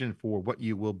vision for what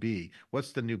you will be?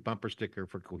 What's the new bumper sticker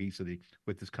for Cohesity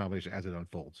with this combination as it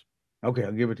unfolds? Okay,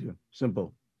 I'll give it to you.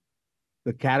 Simple.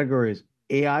 The category is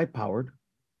AI-powered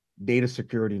data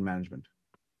security and management.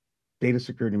 Data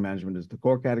security management is the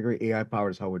core category.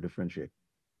 AI-powered is how we differentiate.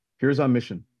 Here's our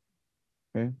mission.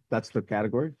 Okay, that's the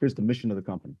category. Here's the mission of the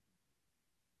company.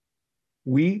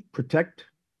 We protect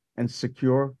and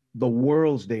secure the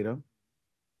world's data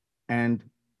and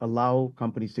allow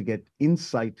companies to get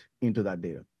insight into that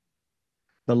data.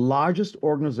 The largest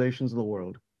organizations in the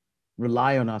world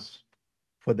rely on us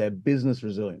for their business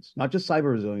resilience, not just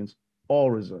cyber resilience, all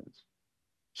resilience.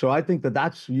 So I think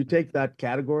you take that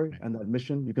category and that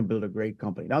mission, you can build a great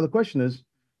company. Now, the question is,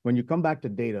 when you come back to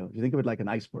data, you think of it like an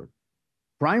iceberg.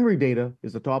 Primary data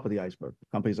is the top of the iceberg.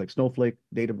 Companies like Snowflake,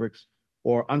 Databricks,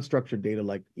 or unstructured data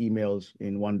like emails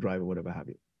in OneDrive or whatever have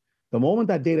you. The moment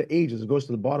that data ages, it goes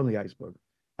to the bottom of the iceberg.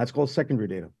 That's called secondary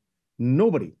data.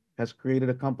 Nobody has created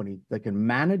a company that can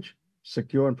manage,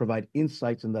 secure, and provide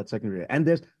insights in that secondary data. And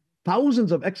there's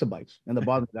thousands of exabytes in the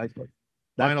bottom of the iceberg.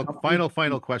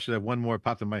 Final question. I have one more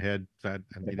popped in my head. I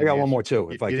got one more too,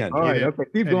 if I can. All right, okay,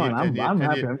 keep going. I'm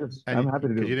happy. I'm happy to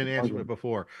do it. Because you didn't answer it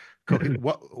before.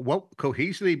 What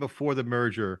Cohesity before the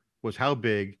merger was how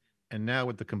big, and now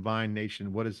with the combined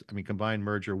nation, combined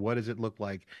merger, what does it look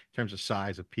like in terms of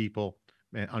size of people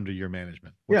under your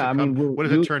management? What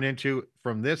does it turn into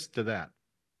from this to that?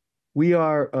 We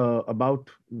are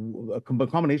a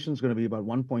combination is going to be about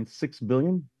 1.6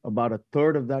 billion. About a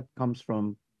third of that comes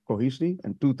from Cohesity,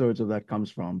 and 2/3 of that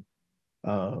comes from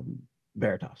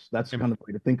Veritas. That's kind of the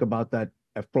way to think about that.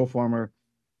 Pro forma,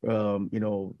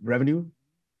 revenue,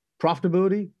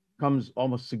 profitability comes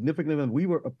almost significantly when we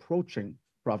were approaching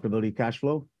profitability, cash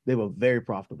flow. They were very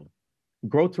profitable.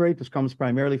 Growth rate just comes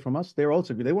primarily from us. They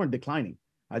weren't declining.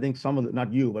 I think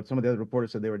not you, but some of the other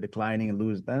reporters said they were declining and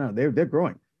losing. No, they're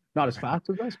growing. Not as fast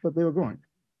as us, but they were growing.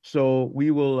 So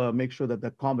we will make sure that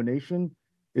the combination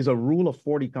is a rule of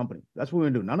 40 company. That's what we're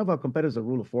going to do. None of our competitors are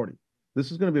rule of 40.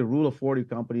 This is going to be a rule of 40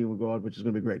 company. We'll go out, which is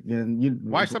going to be great.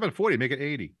 Why stop at 40? Make it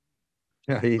 80.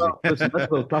 Yeah, easy. Well, listen, that's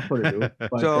a little tougher to do.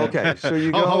 But, so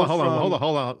you go. Hold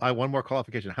on. I have one more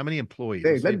qualification. How many employees?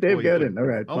 Hey, let Dave get in. All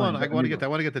right. Hold on. I want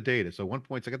to get the data. So 1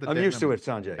 point. I got the. I'm used to it,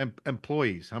 Sanjay.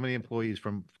 Employees. How many employees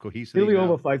from Cohesity? Really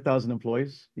over 5,000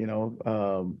 employees.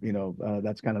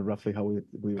 That's kind of roughly how we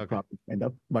would probably end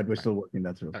up. But we're still working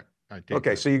that through.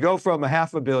 Okay, so you go from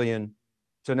 $500 million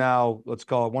to now, let's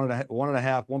call it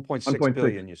 1.6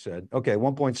 billion. You said okay,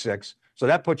 1.6. So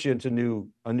that puts you into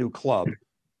a new club.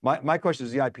 My question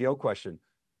is the IPO question.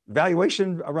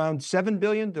 Valuation around 7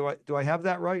 billion. Do I have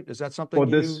that right? Is that something?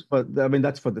 It's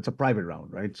a private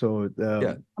round, right? So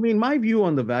my view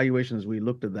on the valuations, we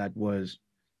looked at that was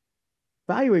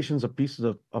valuations of pieces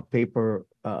of paper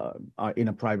are in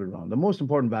a private round. The most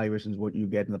important valuation is what you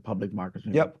get in the public markets.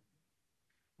 Yep.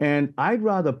 And I'd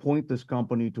rather point this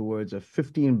company towards a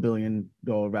 $15 billion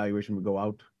valuation would go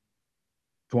out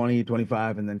 20,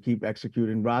 25, and then keep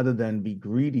executing rather than be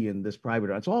greedy in this private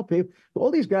round. It's all paper.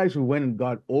 All these guys who went and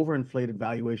got overinflated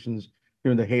valuations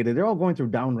during the heyday, they're all going through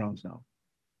down rounds now.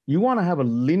 You want to have a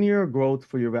linear growth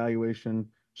for your valuation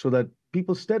so that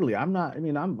people steadily, I'm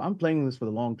playing this for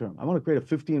the long term. I want to create a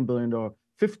 $50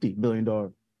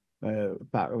 billion,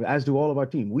 as do all of our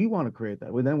team. We want to create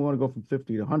that. Then we want to go from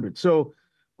 50 to 100. So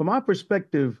from our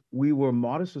perspective, we were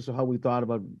modest as to how we thought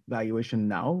about valuation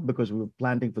now because we were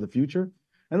planting for the future.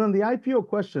 And then the IPO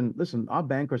question, listen, our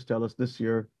bankers tell us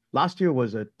last year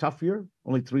was a tough year.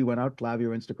 Only 3 went out,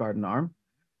 Klaviyo, Instacart, and Arm.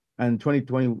 And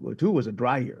 2022 was a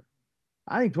dry year.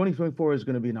 I think 2024 is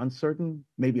going to be an uncertain,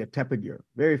 maybe a tepid year.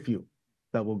 Very few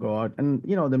that will go out. And,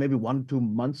 there may be 1 or 2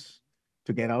 months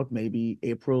to get out, maybe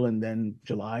April and then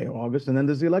July or August. And then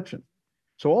there's the election.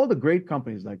 So all the great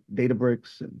companies like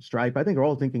Databricks and Stripe, I think are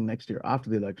all thinking next year after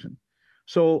the election.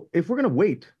 So if we're going to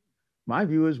wait, my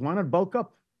view is why not bulk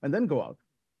up and then go out?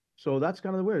 So that's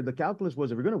kind of the way. The calculus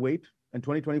was if we're going to wait and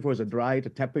 2024 is a dry to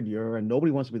tepid year and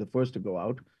nobody wants to be the first to go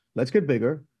out, let's get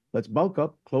bigger. Let's bulk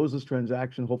up, close this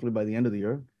transaction, hopefully by the end of the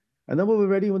year. And then we'll be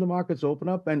ready when the markets open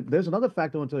up. And there's another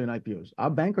fact I want to tell you in IPOs.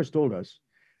 Our bankers told us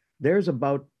there's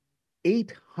about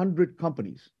 800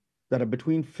 companies that are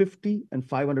between 50 and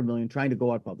 500 million trying to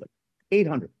go out public.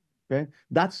 800, okay?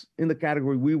 That's in the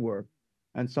category we were.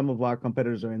 And some of our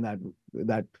competitors are in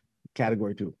that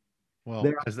category too.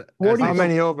 Well, how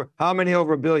many over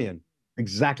 $1 billion?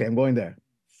 Exactly, I'm going there.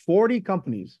 40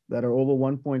 companies that are over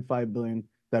 1.5 billion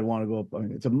that want to go up.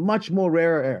 It's a much more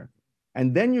rarer air.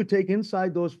 And then you take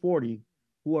inside those 40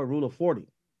 who are rule of 40,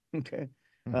 okay?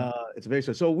 It's very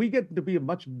so we get to be a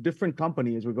much different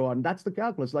company as we go on. And that's the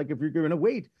calculus. Like if you're going to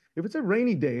wait, if it's a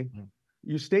rainy day,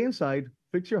 you stay inside,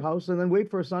 fix your house, and then wait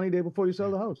for a sunny day before you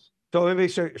sell the house. So let me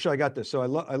make sure I got this. So I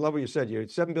love what you said. You're at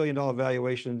 $7 billion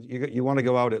valuation. You want to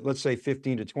go out at, let's say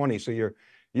 15 to 20. So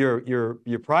your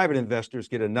private investors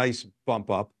get a nice bump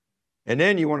up, and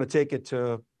then you want to take it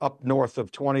to up north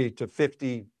of 20 to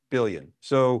 50 billion.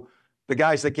 So the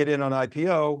guys that get in on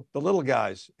IPO, the little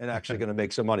guys, and actually going to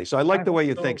make some money. So I like the way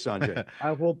you think, Sanjay.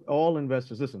 I hope all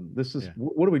investors, listen,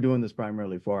 what are we doing this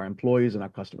primarily for? Our employees and our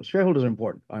customers. Shareholders are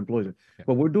important, our employees are,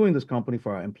 but we're doing this company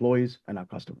for our employees and our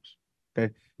customers,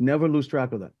 okay? Never lose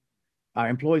track of that. Our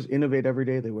employees innovate every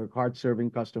day. They work hard serving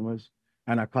customers,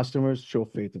 and our customers show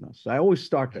faith in us. So I always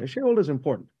start there. Shareholders are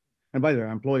important. And by the way,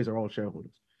 our employees are all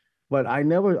shareholders. But I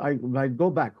go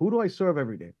back. Who do I serve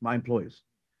every day? My employees.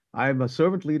 I'm a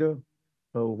servant leader.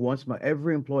 who wants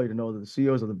every employee to know that the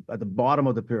CEOs are at the bottom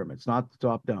of the pyramid. It's not the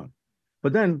top down.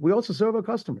 But then we also serve our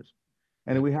customers.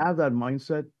 And if we have that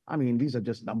mindset, I mean, these are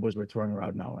just numbers we're throwing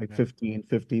around now, like 15,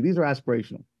 50. These are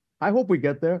aspirational. I hope we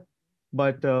get there.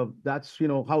 But that's,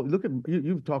 how, look at,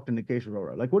 you've talked to Nikesh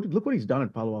Arora. Like, look what he's done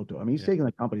at Palo Alto. I mean, he's taking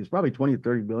that company. It's probably 20 or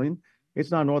 30 billion.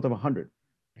 It's now north of 100.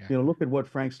 Yeah. Look at what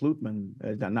Frank Slootman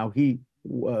has done. Now he,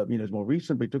 is more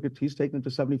recent, but he's taken it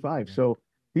to 75. Yeah. So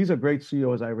these are great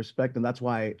CEOs I respect. And that's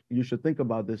why you should think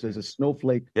about this as a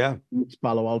snowflake. Yeah.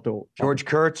 Palo Alto. George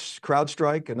Kurtz,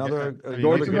 CrowdStrike, another.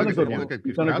 George is another good one. Good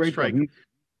He's done a great job.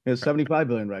 He's 75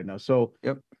 billion right now. So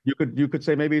you could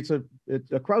say maybe it's a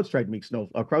CrowdStrike makes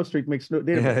data.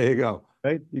 Yeah, there you go.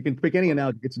 Right? You can pick any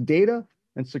analogy. It's data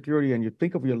and security, and you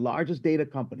think of your largest data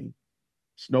company,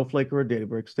 Snowflake or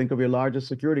Databricks. Think of your largest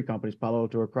security companies, Palo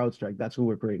Alto or CrowdStrike. That's who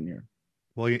we're creating here.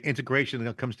 Well, your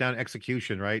integration comes down to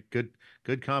execution, right? Good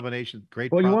combination.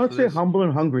 Great. Well, you want to say humble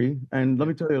and hungry, and let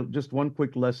me tell you just one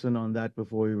quick lesson on that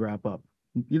before we wrap up.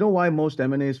 You know why most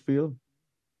M&As fail?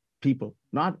 People,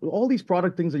 not all these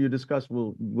product things that you discuss.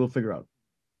 We'll figure out.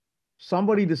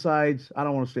 Somebody decides, I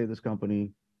don't want to stay at this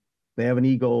company. They have an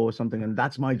ego or something, and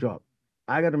that's my job.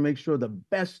 I got to make sure the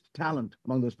best talent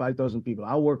among those 5,000 people,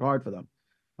 I'll work hard for them.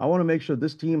 I want to make sure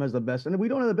this team has the best. And if we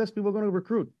don't have the best people, we're going to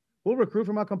recruit. We'll recruit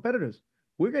from our competitors.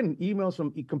 We're getting emails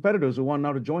from competitors who want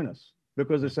now to join us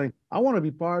because they're saying, I want to be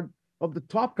part of the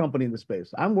top company in the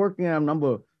space. I'm working on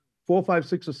number 4, 5,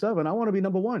 6, or 7. I want to be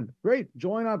number 1. Great.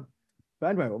 Join our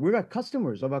bandwagon. We got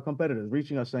customers of our competitors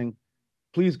reaching us saying,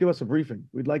 please give us a briefing.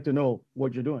 We'd like to know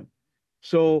what you're doing.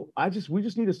 So we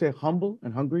just need to stay humble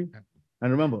and hungry.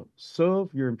 And remember,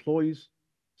 serve your employees,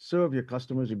 serve your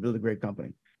customers, you build a great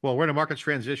company. Well, we're in a market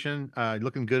transition,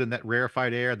 looking good in that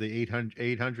rarefied air, the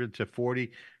 800 to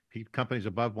 40 companies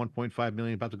above 1.5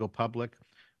 million about to go public.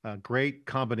 Great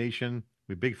combination.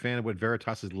 We're a big fan of what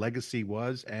Veritas's legacy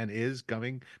was and is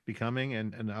becoming,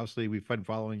 and obviously we've been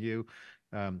following you.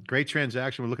 Great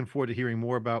transaction. We're looking forward to hearing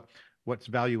more about what's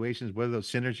valuations, what are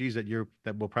those synergies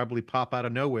that will probably pop out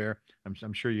of nowhere.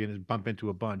 I'm sure you're going to bump into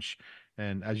a bunch,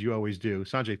 and as you always do.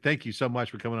 Sanjay, thank you so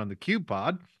much for coming on the CUBE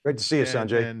Pod. Great to see you,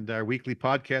 Sanjay. And our weekly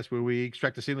podcast where we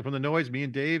extract the signal from the noise. Me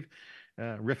and Dave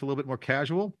riff a little bit more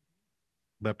casual,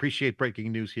 but appreciate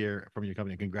breaking news here from your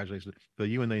company. Congratulations to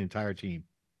you and the entire team.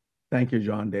 Thank you,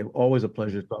 John, Dave. Always a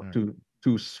pleasure to talk to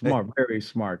two smart, very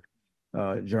smart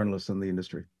journalists in the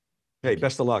industry. Hey,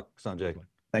 best of luck, Sanjay.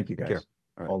 Thank you, guys.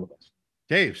 All the best.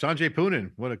 Dave, Sanjay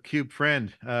Poonen, what a CUBE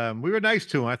friend. We were nice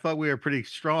to him. I thought we were pretty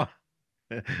strong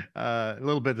a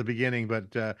little bit at the beginning,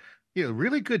 but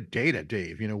really good data,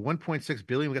 Dave. 1.6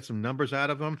 billion. We got some numbers out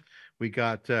of them. We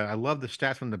got, I love the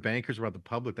stats from the bankers about the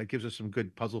public. That gives us some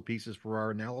good puzzle pieces for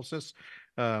our analysis.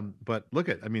 But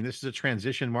this is a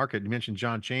transition market. You mentioned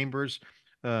John Chambers,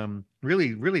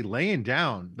 really laying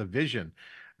down the vision.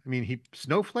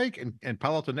 Snowflake and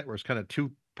Palo Alto Networks, kind of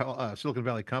two Silicon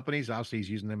Valley companies. Obviously, he's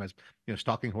using them as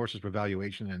stalking horses for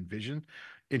valuation and vision.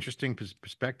 Interesting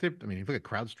perspective. If you look at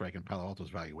CrowdStrike and Palo Alto's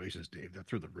valuations, Dave, they're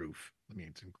through the roof.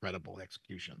 It's incredible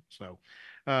execution. So,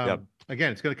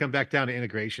 again, it's going to come back down to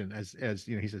integration, as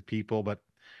he says, people, but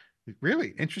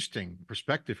really interesting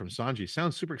perspective from Sanjay.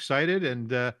 Sounds super excited, and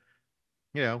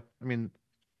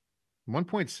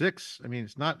 1.6.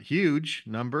 It's not huge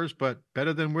numbers, but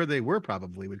better than where they were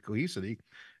probably with Cohesity,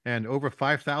 and over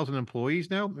 5,000 employees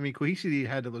now. Cohesity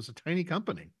was a tiny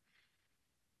company.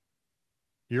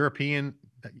 European,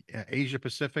 Asia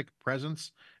Pacific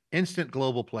presence, instant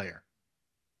global player.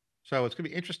 So it's going to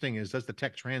be interesting does the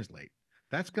tech translate?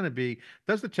 Does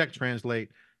the tech translate?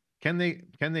 Can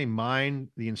they mine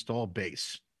the install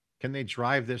base? Can they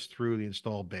drive this through the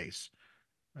install base?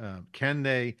 Can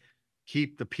they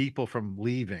keep the people from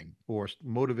leaving or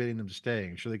motivating them to stay?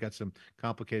 I'm sure they got some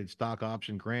complicated stock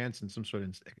option grants and some sort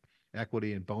of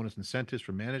equity and bonus incentives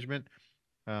for management.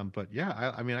 But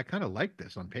yeah, I kind of like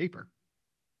this on paper.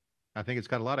 I think it's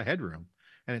got a lot of headroom.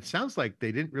 And it sounds like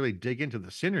they didn't really dig into the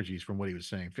synergies from what he was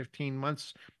saying. 15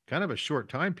 months, kind of a short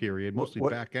time period, mostly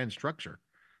back-end structure.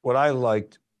 What I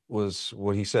liked was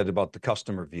what he said about the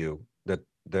customer view, that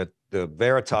the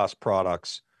Veritas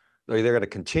products, they're going to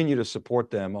continue to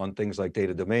support them on things like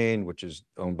Data Domain, which is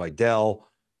owned by Dell.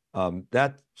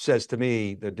 That says to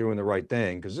me they're doing the right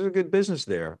thing because there's a good business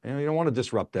there. You don't want to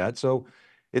disrupt that. So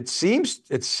it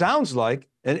sounds like,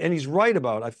 and he's right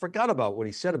about, I forgot about what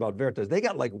he said about Veritas. They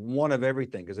got like one of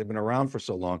everything because they've been around for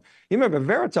so long. You remember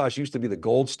Veritas used to be the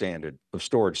gold standard of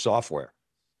storage software.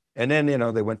 And then,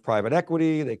 they went private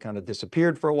equity. They kind of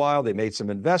disappeared for a while. They made some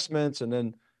investments. And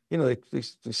then, they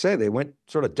say they went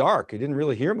sort of dark. You didn't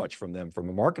really hear much from them from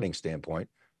a marketing standpoint.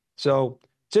 So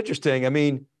it's interesting.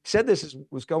 said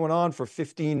was going on for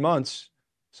 15 months.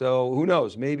 So who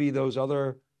knows, maybe those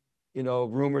other,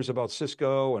 rumors about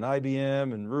Cisco and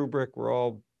IBM and Rubrik were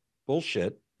all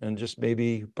bullshit and just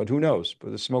maybe, but who knows,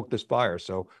 but the smoke, this fire.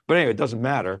 So, but anyway, it doesn't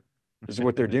matter. This is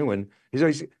what they're doing.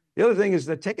 The other thing is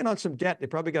they're taking on some debt. They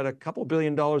probably got a couple $2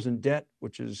 billion in debt,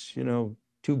 which is, $2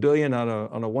 billion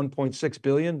on a 1.6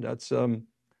 billion. That's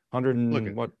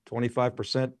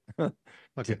 25%.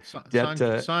 Look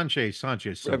debt Sanchez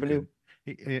so revenue.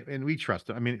 good. And we trust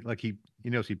him. I mean, like he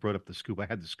knows he brought up the scoop. I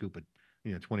had the scoop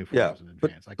at 24 Yeah, hours in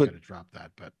advance. I could have dropped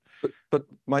that, but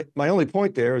my only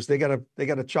point there is they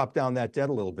gotta chop down that debt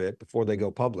a little bit before they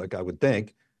go public, I would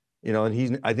think.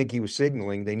 And I think he was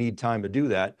signaling they need time to do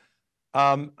that.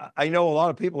 I know a lot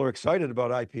of people are excited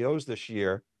about IPOs this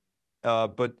year,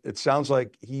 but it sounds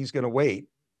like he's going to wait.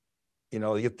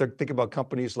 You think about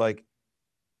companies like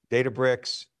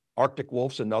Databricks, Arctic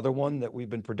Wolf's another one that we've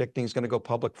been predicting is going to go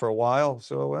public for a while.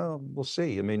 So, well, we'll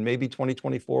see. I mean, maybe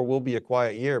 2024 will be a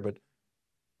quiet year, but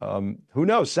who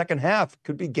knows? Second half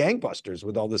could be gangbusters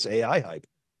with all this AI hype.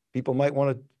 People might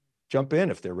want to jump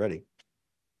in if they're ready.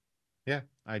 Yeah,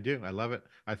 I do. I love it.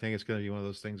 I think it's going to be one of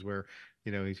those things where,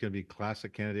 he's going to be a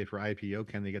classic candidate for IPO.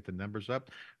 Can they get the numbers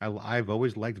up? I've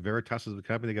always liked Veritas as a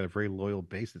company. They got a very loyal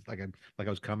base. It's like I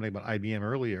was commenting about IBM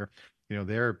earlier.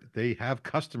 They have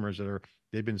customers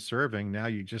they've been serving. Now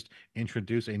you just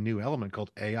introduce a new element called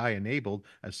AI enabled,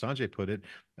 as Sanjay put it.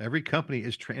 Every company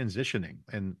is transitioning,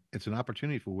 and it's an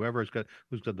opportunity for who's got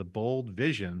the bold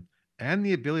vision and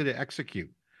the ability to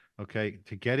execute. Okay,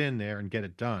 to get in there and get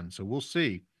it done. So we'll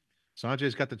see.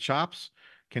 Sanjay's got the chops.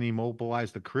 Can he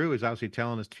mobilize the crew? He's obviously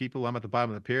telling his people, I'm at the bottom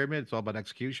of the pyramid. It's all about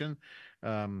execution.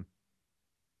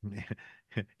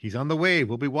 He's on the wave.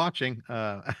 We'll be watching.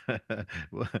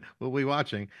 We'll be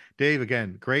watching. Dave,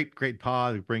 again, great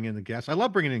pod. Bring in the guests. I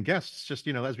love bringing in guests. Just,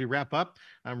 as we wrap up,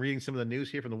 I'm reading some of the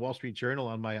news here from the Wall Street Journal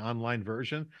on my online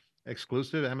version.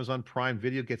 Exclusive. Amazon Prime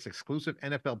Video gets exclusive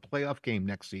NFL playoff game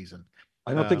next season.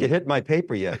 I don't think it hit my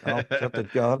paper yet.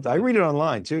 I read it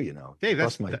online too, Dave,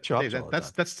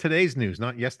 that's today's news,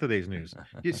 not yesterday's news.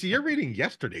 You're reading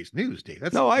yesterday's news, Dave.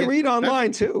 I read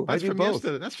online too. That's from both.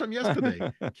 yesterday. That's from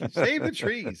yesterday. Save the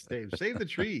trees, Dave. Save the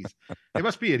trees. It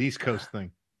must be an East Coast thing.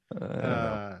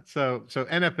 So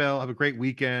NFL, have a great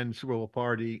weekend, Super Bowl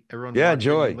party. Everyone,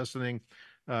 enjoy listening.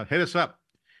 Hit us up.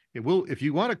 If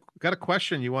you got a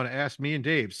question you want to ask me and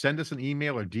Dave, send us an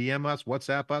email or DM us,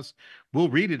 WhatsApp us. We'll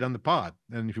read it on the pod.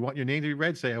 And if you want your name to be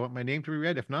read, say, I want my name to be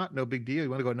read. If not, no big deal. You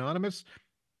want to go anonymous?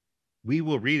 We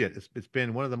will read it. It's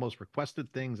been one of the most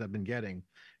requested things I've been getting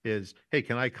is, hey,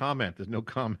 can I comment? There's no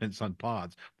comments on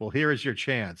pods. Well, here is your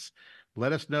chance.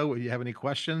 Let us know if you have any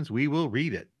questions. We will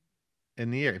read it in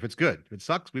the air. If it's good. If it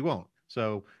sucks, we won't.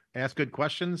 So ask good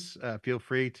questions. Feel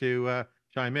free to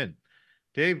chime in.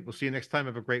 Dave, we'll see you next time.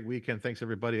 Have a great weekend. Thanks,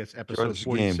 everybody. That's episode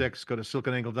 46. Go to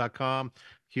SiliconANGLE.com,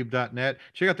 CUBE.net.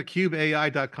 Check out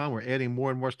theCUBEAI.com. We're adding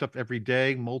more and more stuff every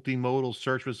day. Multimodal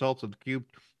search results of the CUBE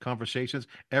conversations.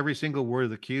 Every single word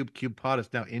of the CUBE pod is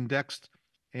now indexed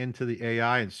into the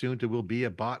AI, and soon there will be a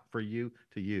bot for you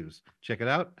to use. Check it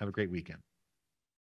out. Have a great weekend.